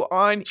chew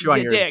on your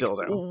dick.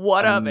 Dildo.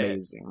 What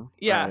Amazing. of it?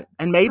 Yeah. Right.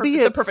 And maybe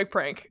it's the perfect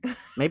prank.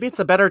 Maybe it's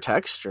a better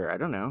texture. I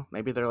don't know.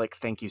 Maybe they're like,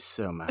 thank you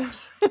so much.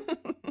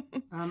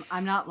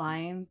 I'm not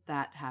lying.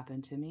 That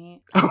happened to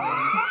me.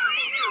 I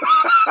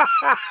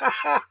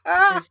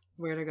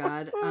swear to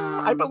God.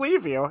 I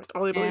believe you. I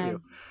totally believe you.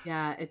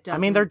 Yeah, it does. I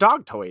mean, they're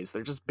dog toys.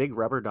 They're just big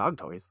rubber dog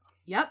toys.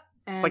 Yep.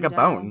 It's like a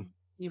bone.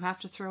 You have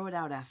to throw it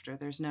out after.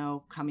 There's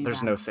no coming back.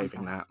 There's no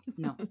saving that.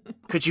 No.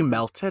 Could you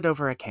melt it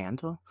over a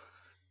candle?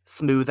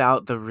 Smooth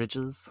out the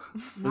ridges?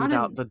 Smooth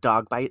out the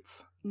dog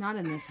bites? Not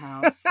in this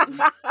house.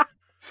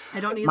 I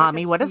don't need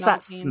Mommy, what is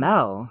that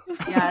smell?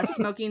 Yeah, a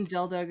smoking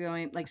dildo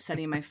going, like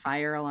setting my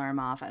fire alarm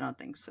off. I don't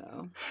think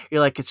so.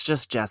 You're like, it's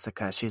just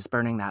Jessica. She's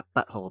burning that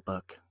butthole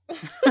book.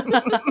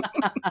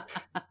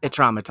 It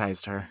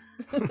traumatized her.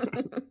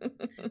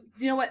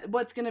 You know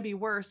what's going to be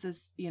worse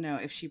is, you know,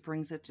 if she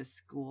brings it to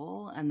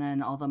school and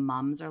then all the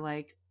moms are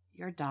like,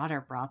 your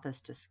daughter brought this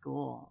to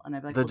school. And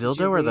I'd be like, the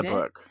dildo or the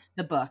book?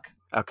 The book.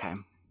 Okay.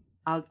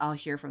 I'll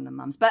hear from the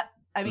moms. But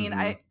I mean,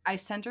 I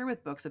sent her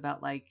with books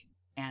about like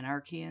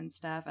anarchy and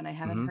stuff, and I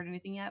haven't heard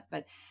anything yet,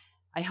 but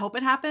I hope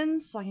it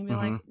happens so I can be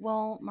like,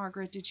 well,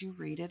 Margaret, did you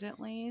read it at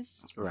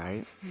least?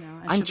 Right. You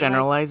know, I'm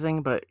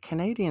generalizing, but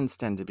Canadians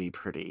tend to be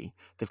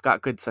they've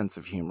got good sense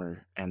of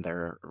humor and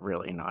they're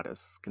really not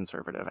as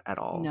conservative at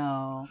all.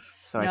 No.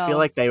 So I feel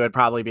like they would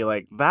probably be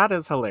like, that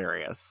is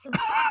hilarious.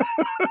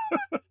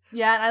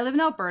 Yeah, and I live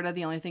in Alberta.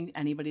 The only thing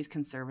anybody's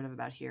conservative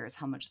about here is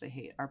how much they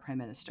hate our prime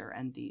minister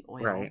and the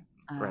oil,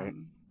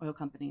 oil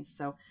companies.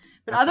 So,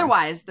 but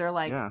otherwise they're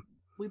like,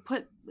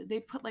 they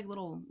put like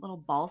little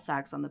ball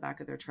sacks on the back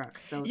of their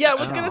trucks. So yeah, I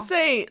was gonna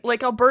say, like,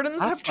 Albertans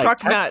have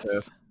truck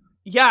nuts.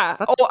 Yeah.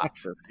 That's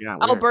Texas. Yeah.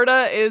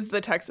 Alberta is the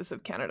Texas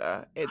of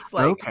Canada. It's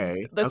like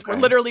that's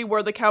literally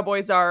where the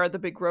cowboys are, the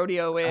big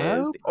rodeo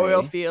is, the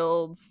oil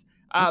fields.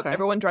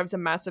 Everyone drives a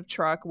massive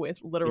truck with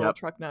literal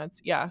truck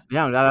nuts. Yeah.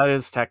 Yeah, that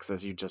is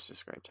Texas. You just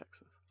described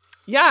Texas.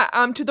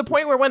 Yeah, to the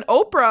point where when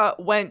Oprah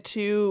went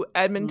to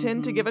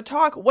Edmonton to give a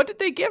talk, what did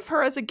they give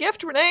her as a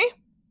gift, Renee?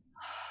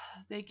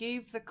 They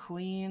gave the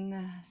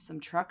queen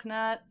some truck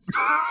nuts.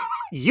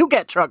 You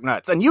get truck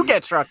nuts, and you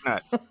get truck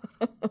nuts.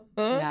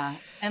 Yeah,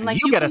 and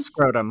you get a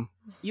scrotum.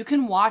 You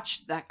can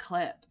watch that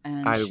clip,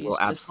 and I she's will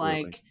just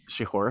absolutely. like, is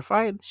she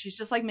horrified? She's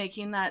just like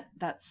making that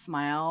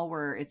smile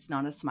where it's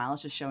not a smile;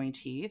 it's just showing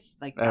teeth.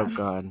 Like, oh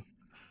god,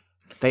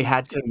 they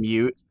had to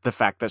mute the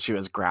fact that she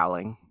was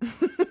growling.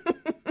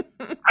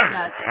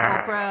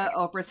 Yeah,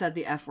 Oprah said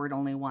the F word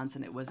only once,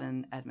 and it was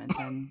in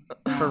Edmonton.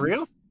 For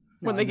real?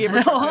 When they gave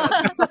her truck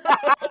nuts.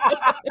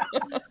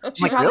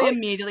 She probably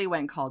immediately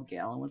went and called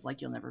Gail and was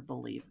like, "You'll never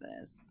believe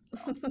this." So.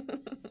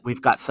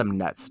 We've got some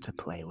nuts to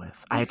play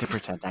with. I had to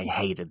pretend I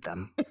hated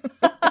them.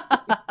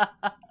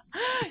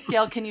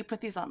 Gail, can you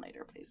put these on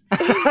later, please?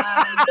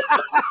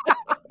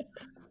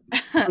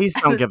 Please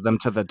don't give them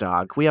to the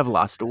dog. We have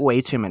lost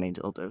way too many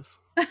dildos.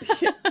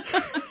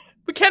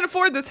 We can't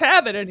afford this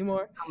habit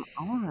anymore.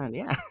 Come on,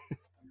 yeah.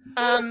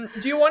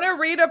 Do you want to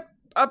read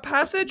a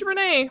passage,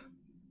 Renee?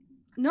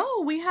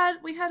 No, we had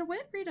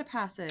Whit read a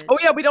passage. Oh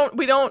yeah, we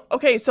don't.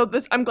 Okay, so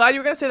this, I'm glad you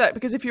were going to say that,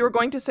 because if you were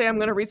going to say I'm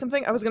going to read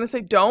something, I was going to say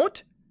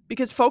don't,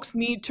 because folks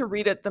need to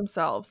read it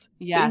themselves.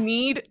 Yes. They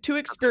need to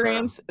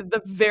experience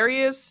the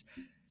various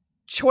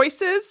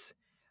choices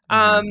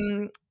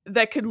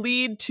that could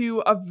lead to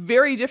a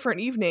very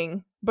different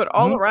evening, but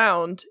all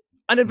around,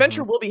 an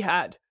adventure will be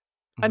had.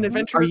 An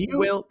adventure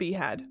will be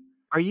had.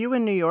 Are you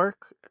in New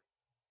York?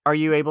 Are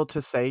you able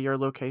to say your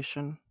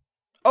location?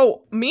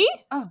 Oh, me?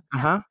 Oh.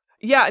 Uh-huh.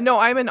 Yeah, no,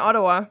 I'm in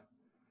Ottawa.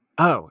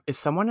 Oh, is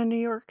someone in New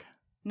York?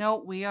 No,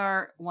 we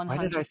are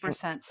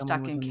 100%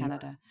 stuck in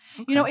Canada.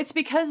 Okay. You know, it's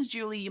because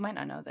Julie, you might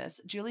not know this,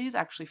 Julie is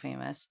actually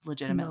famous,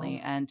 legitimately,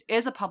 and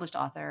is a published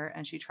author,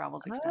 and she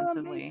travels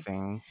extensively.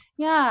 Amazing.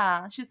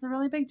 Yeah, she's a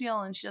really big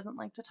deal, and she doesn't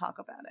like to talk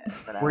about it.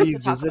 But were you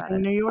visiting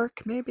New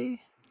York,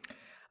 maybe?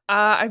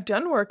 I've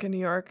done work in New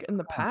York in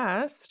the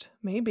past,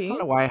 maybe. I don't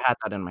know why I had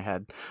that in my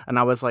head. And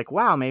I was like,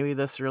 wow, maybe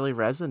this really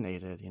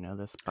resonated,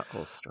 this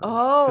butthole story.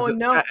 Oh, it's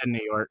no. Set in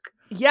New York.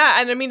 Yeah,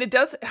 and I mean, it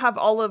does have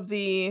all of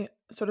the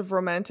sort of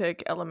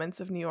romantic elements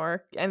of New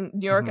York. And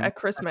New York at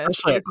Christmas.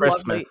 Especially at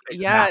Christmas.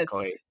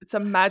 Exactly. Yes, it's a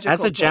magical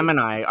As a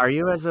Gemini, are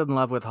you as in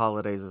love with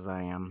holidays as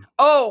I am?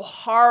 Oh,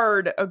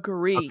 hard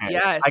agree. Okay.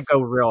 Yes. I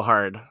go real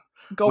hard.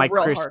 My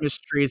Christmas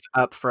hard. tree's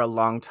up for a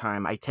long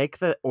time. I take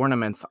the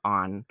ornaments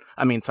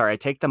I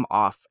take them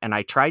off, and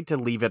I tried to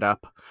leave it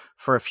up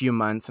for a few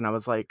months, and I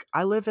was like,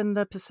 I live in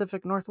the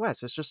Pacific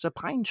Northwest. It's just a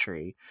pine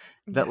tree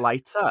that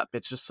lights up.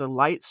 It's just a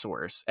light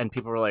source. And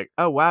people were like,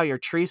 oh, wow, your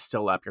tree's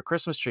still up. Your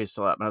Christmas tree's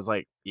still up. And I was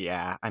like,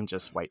 yeah, I'm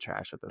just white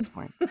trash at this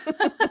point.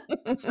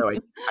 So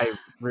I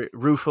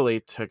ruefully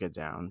took it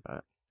down.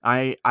 But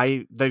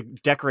the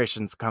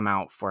decorations come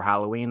out for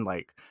Halloween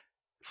like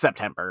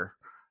September.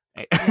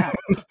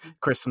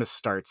 Christmas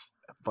starts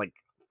like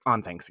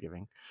on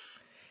Thanksgiving.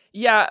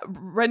 Yeah,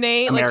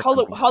 Renee,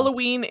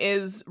 Halloween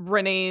is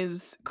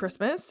Renee's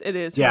Christmas. It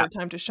is her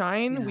time to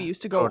shine. Yeah. We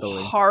used to go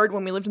hard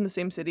when we lived in the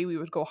same city. We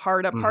would go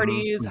hard at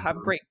parties, have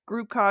great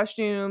group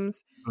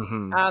costumes.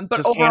 But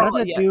does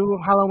Canada do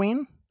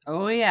Halloween?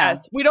 Oh yeah.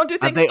 Yes. We don't do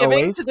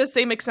Thanksgiving to the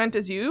same extent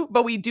as you,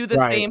 but we do the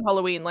same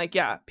Halloween. Like,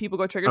 people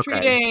go trick or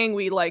treating.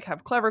 We like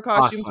have clever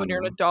costumes when you're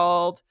an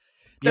adult.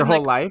 Your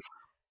whole life?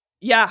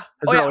 Yeah.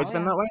 Has it always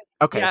been that way?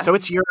 Okay, so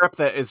it's Europe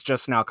that is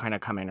just now kind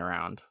of coming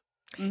around.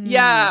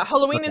 Yeah,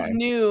 Halloween is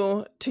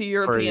new to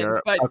Europeans,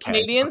 but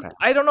Canadians,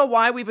 I don't know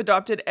why we've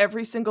adopted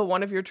every single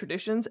one of your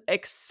traditions,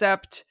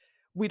 except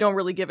we don't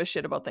really give a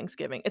shit about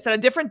Thanksgiving. It's at a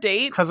different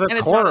date. Because it's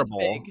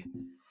horrible.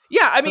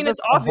 Yeah, I mean,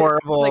 it's obvious.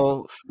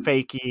 Horrible,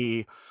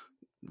 fakey,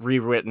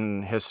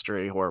 rewritten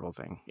history, horrible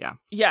thing. Yeah.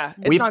 Yeah.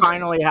 We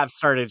finally have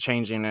started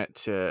changing it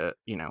to,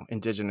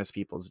 Indigenous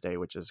Peoples Day,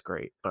 which is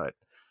great, but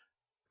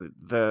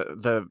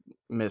the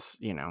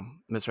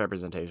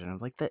misrepresentation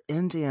of like the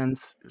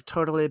Indians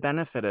totally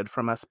benefited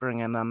from us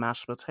bringing them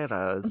mashed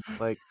potatoes. It's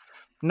like,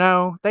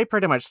 no, they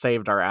pretty much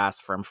saved our ass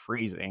from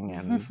freezing.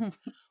 And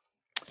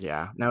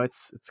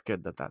it's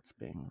good that that's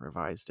being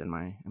revised in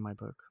my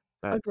book.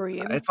 But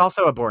agreed. It's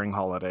also a boring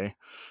holiday.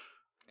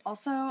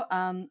 Also,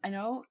 I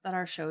know that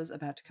our show is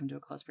about to come to a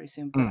close pretty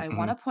soon, but I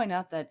want to point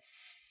out that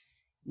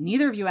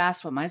neither of you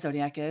asked what my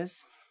zodiac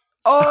is.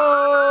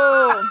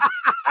 Oh,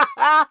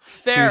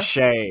 fair.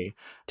 Touche.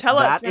 Tell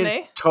us, Renee. That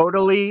is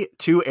totally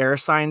two air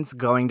signs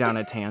going down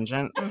a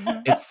tangent.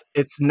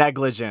 It's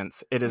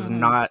negligence. It is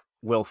not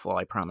willful,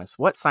 I promise.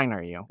 What sign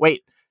are you?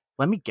 Wait,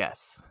 let me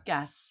guess.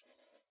 Guess.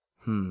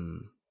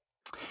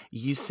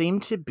 You seem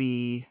to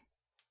be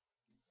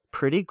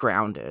pretty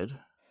grounded.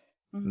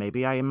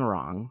 Maybe I am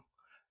wrong.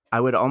 I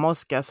would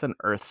almost guess an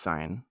earth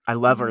sign. I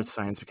love earth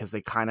signs because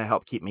they kind of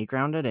help keep me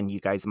grounded, and you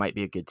guys might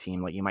be a good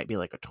team. Like, you might be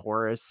like a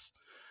Taurus.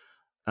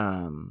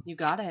 You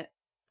got it.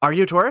 Are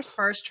you a Taurus?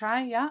 First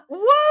try, yeah.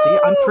 Whoa! See,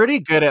 I'm pretty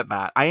good at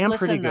that. I am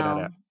pretty good at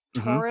it.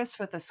 Taurus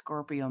with a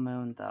Scorpio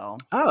moon, though.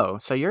 Oh,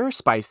 so you're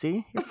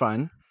spicy. You're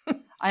fun.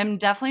 I'm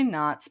definitely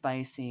not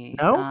spicy.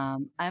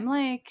 No? I'm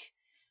like...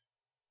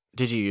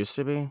 Did you used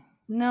to be?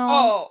 No.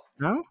 Oh.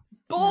 No?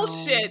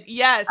 Bullshit. No.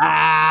 Yes.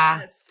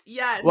 Ah.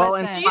 Yes. Well,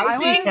 and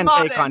spicy can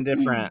take on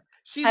different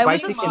I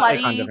was Spicy a can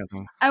take on slutty. different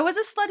things. I was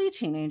a slutty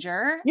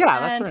teenager. Yeah,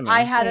 that's and what I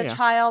mean. I had Yeah, a yeah.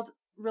 child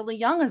really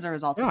young as a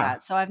result of Yeah.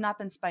 that. So I've not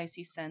been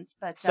spicy since.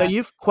 But So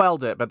you've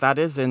quelled it, but that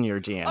is in your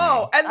DNA.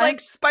 Oh, and like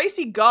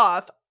spicy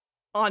goth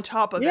on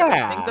top of everything.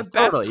 Yeah, The best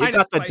totally. You kind of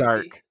got the spicy.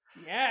 dark.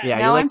 Yeah. Yeah,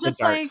 now you like I'm the just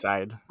dark like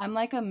side. I'm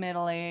like a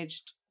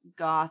middle-aged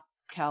goth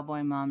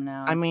cowboy mom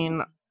now. I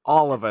mean,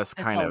 all of us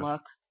it's kind a of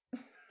look.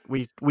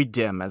 we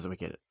dim as we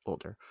get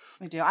older.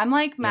 We do. I'm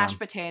like mashed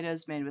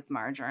potatoes made with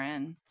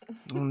margarine.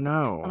 Oh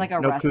no. I'm like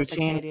a no russet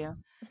poutine? potato.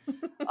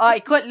 Oh,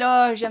 écoute,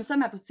 là, j'aime ça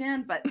ma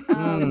poutine, but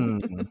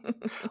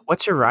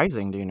What's your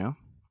rising, do you know?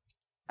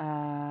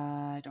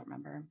 I don't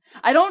remember.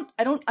 I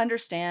don't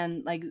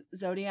understand like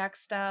zodiac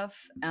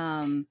stuff.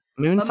 Moon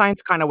but-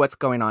 sign's kind of what's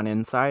going on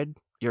inside.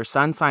 Your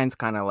sun sign's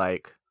kind of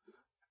like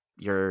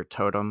your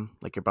totem,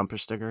 like your bumper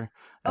sticker,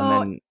 and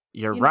then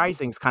your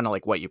rising's kind of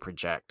like what you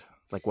project,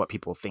 like what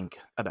people think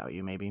about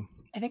you, maybe.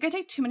 I think I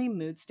take too many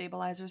mood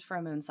stabilizers for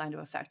a moon sign to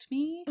affect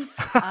me.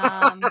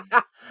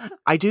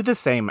 I do the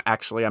same,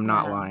 actually. I'm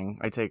not Yeah. lying.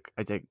 I take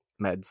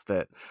meds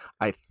that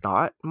I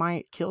thought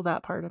might kill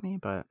that part of me,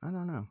 but I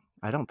don't know.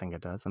 I don't think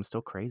it does. I'm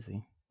still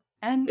crazy.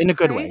 And in a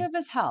good way. creative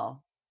as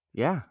hell.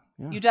 Yeah.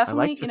 You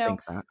definitely, I like to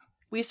think that.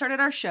 We started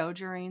our show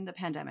during the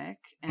pandemic,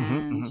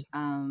 and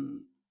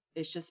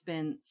it's just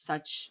been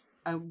such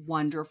a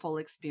wonderful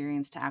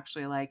experience to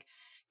actually like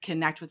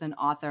connect with an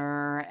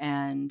author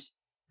and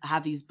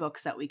have these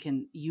books that we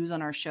can use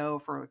on our show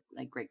for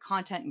like great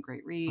content and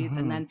great reads.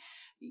 And then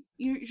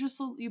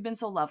you've been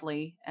so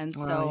lovely. And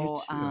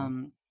so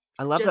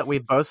I love that we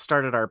both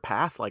started our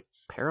path like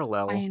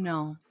parallel. I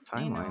know.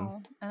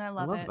 Timeline. And I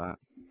love it. That.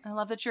 I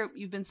love that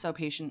you've been so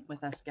patient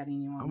with us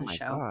getting you on the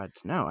show. Oh my God.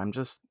 No, I'm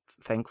just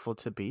thankful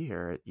to be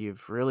here.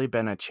 You've really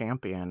been a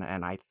champion.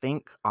 And I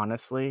think,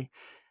 honestly,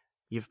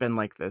 you've been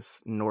like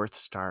this North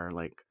Star,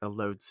 like a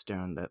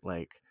lodestone that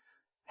like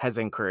has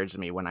encouraged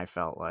me when I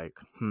felt like,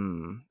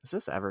 is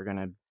this ever going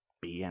to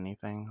be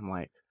anything? I'm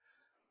like,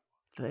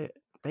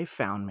 they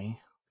found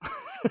me.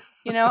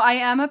 I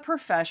am a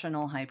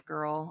professional hype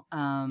girl.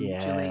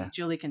 Yeah.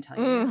 Julie can tell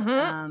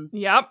you.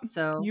 Yep.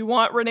 So you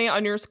want Renee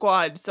on your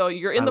squad. So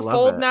you're in the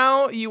fold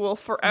now. You will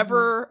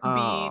forever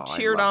be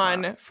cheered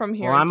on from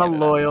here. Well, I'm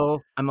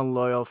a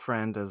loyal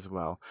friend as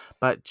well.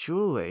 But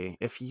Julie,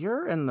 if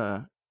you're in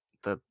the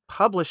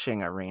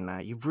publishing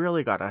arena, you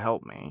really got to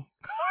help me.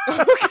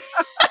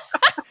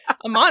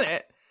 I'm on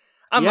it.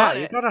 You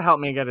got to help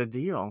me get a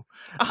deal.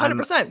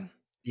 100%.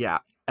 Yeah.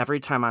 Every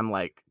time I'm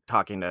like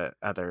talking to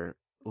other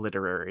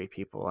literary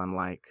people, I'm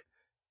like,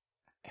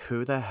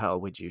 who the hell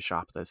would you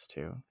shop this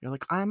to? You're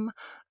like, I'm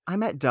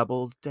at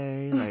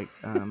Doubleday, like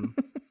I'm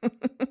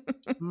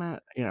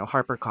at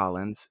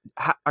HarperCollins.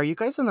 Are you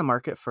guys in the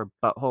market for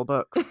butthole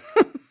books?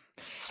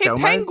 Hey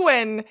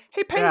Penguin,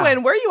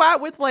 where are you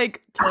at with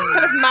like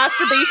kind of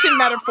masturbation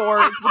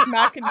metaphors with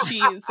mac and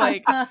cheese?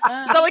 Like, is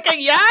that like a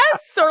yes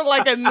or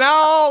like a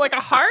no, like a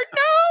hard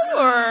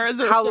no, or is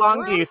there how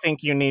long do you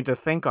think you need to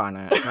think on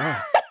it?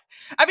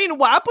 I mean,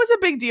 WAP was a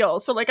big deal,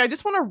 so like I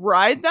just want to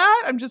ride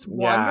that. I'm just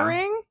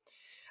wondering.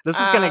 This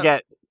is gonna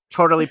get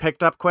totally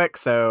picked up quick,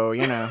 so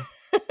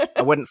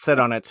I wouldn't sit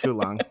on it too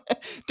long.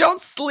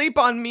 Don't sleep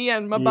on me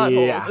and my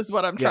buttholes is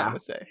what I'm trying to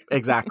say.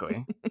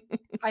 Exactly.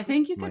 I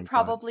think you could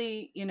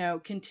probably,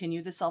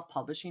 continue the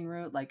self-publishing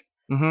route, like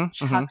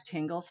Chuck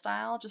Tingle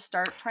style. Just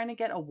start trying to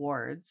get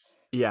awards.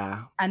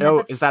 Yeah. And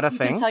is that a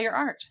thing? You can sell your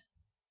art.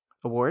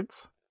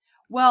 Awards?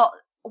 Well,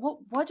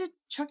 what did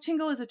Chuck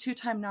Tingle is a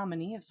 2-time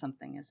nominee of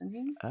something, isn't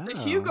he? Oh. The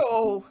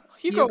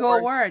Hugo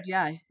Award,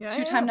 yeah.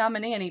 2-time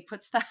nominee, and he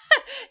puts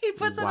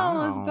it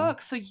on his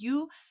book. So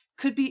you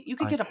could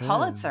get a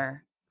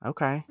Pulitzer.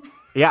 Okay.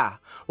 Yeah.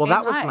 Well,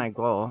 that was my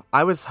goal.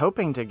 I was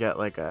hoping to get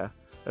like a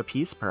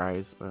Peace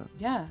Prize, but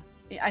yeah,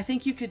 I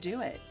think you could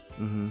do it.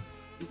 Mm-hmm.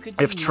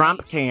 If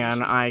Trump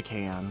can, I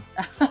can.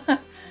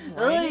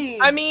 Right?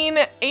 I mean,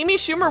 Amy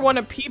Schumer won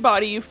a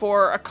Peabody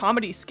for a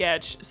comedy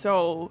sketch,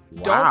 so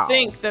don't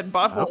think that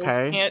buttholes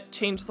can't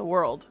change the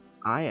world.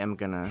 I am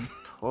gonna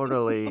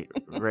totally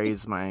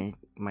raise my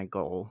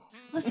goal.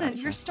 Listen,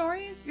 your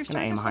stories are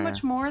so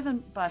much more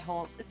than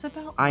buttholes. It's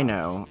about love. I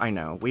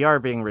know. We are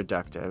being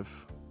reductive.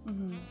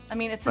 Mm-hmm. I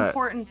mean, it's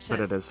important to... But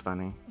it is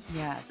funny.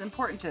 Yeah, it's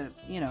important to,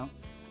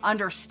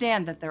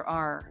 understand that there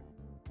are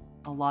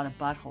a lot of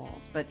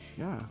buttholes. But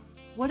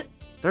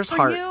there's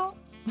heart. You,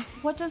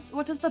 what does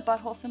the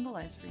butthole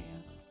symbolize for you?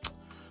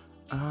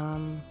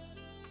 I'm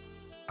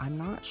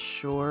not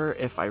sure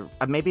if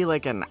maybe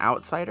like an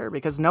outsider,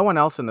 because no one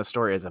else in the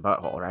story is a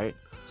butthole, right?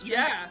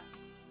 Yeah.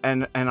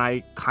 And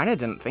I kind of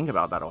didn't think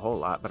about that a whole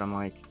lot, but I'm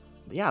like,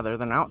 yeah, they're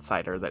an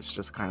outsider that's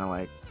just kind of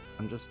like,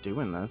 I'm just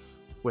doing this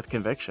with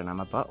conviction. I'm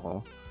a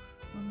butthole.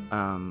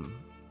 Mm-hmm.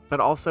 But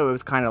also it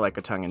was kind of like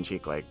a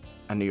tongue-in-cheek, like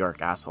a New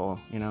York asshole.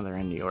 They're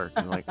in New York.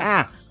 And they're like,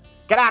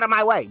 get out of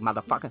my way,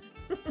 motherfucker.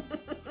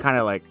 It's kind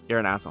of like, you're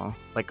an asshole,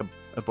 like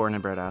a born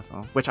and bred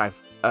asshole, which I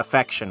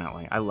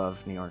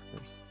love New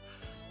Yorkers.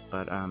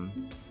 But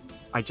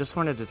I just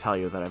wanted to tell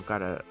you that I've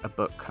got a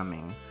book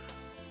coming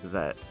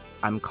that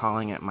I'm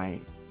calling it my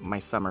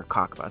summer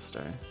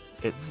cockbuster.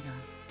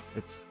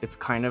 It's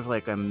kind of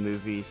like a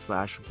movie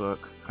 /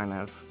 book kind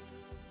of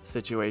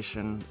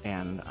situation,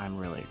 and I'm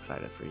really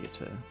excited for you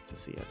to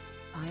see it.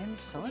 I am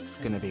so excited. It's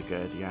gonna be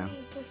good, yeah.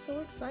 We're so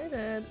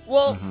excited.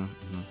 Well,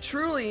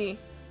 truly,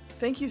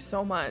 thank you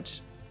so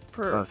much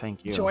for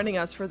thank you. joining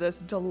us for this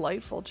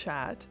delightful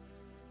chat.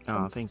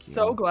 Thank you.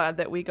 So glad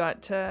that we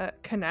got to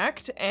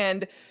connect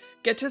and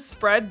get to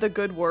spread the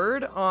good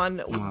word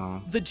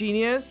on the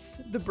genius,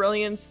 the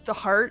brilliance, the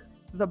heart,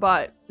 the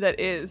butt that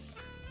is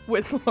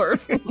Whistler.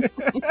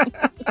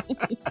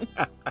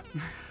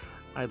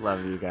 I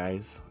love you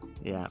guys.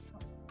 Yeah.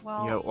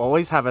 Well, you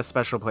always have a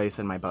special place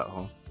in my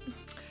butthole.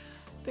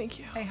 Thank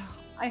you.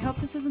 I hope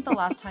this isn't the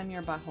last time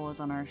your butthole is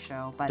on our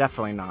show, but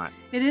Definitely not.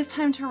 it is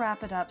time to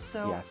wrap it up.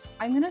 So Yes.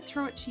 I'm going to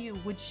throw it to you.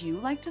 Would you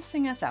like to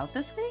sing us out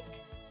this week?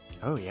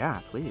 Oh yeah,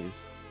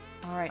 please.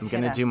 All right. I'm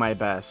gonna do my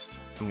best.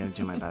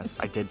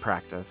 I did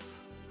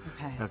practice.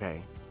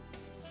 Okay.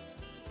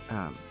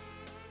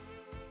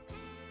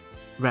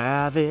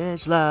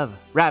 Ravage love.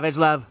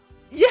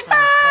 Yeah!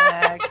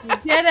 Perfect. You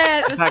did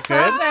it. It was that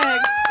good?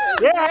 perfect.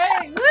 Yeah.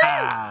 Great. Woo!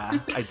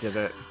 I did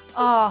it.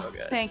 Oh, so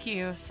good. thank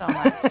you so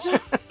much.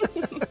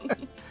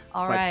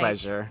 All It's right. my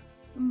pleasure.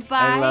 Bye.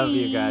 I love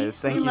you guys.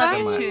 Thank We you love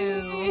so much.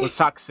 too. We'll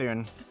talk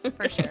soon.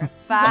 For sure.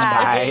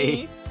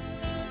 Bye. Bye.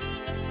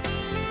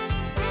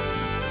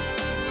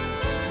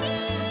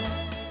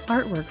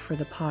 Artwork for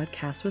the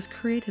podcast was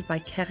created by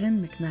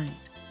Karen McKnight.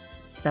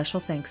 Special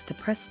thanks to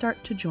Press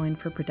Start to Join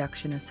for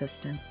production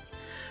assistance.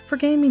 For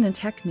gaming and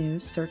tech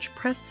news, search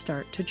Press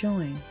Start to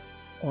Join,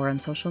 or on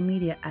social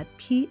media at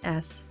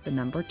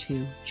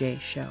PS2J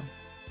Show.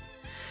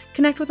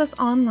 Connect with us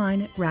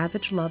online at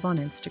Ravage Love on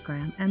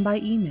Instagram and by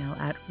email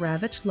at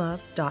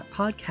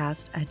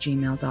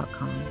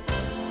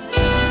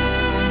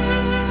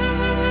ravagelove.podcast@gmail.com.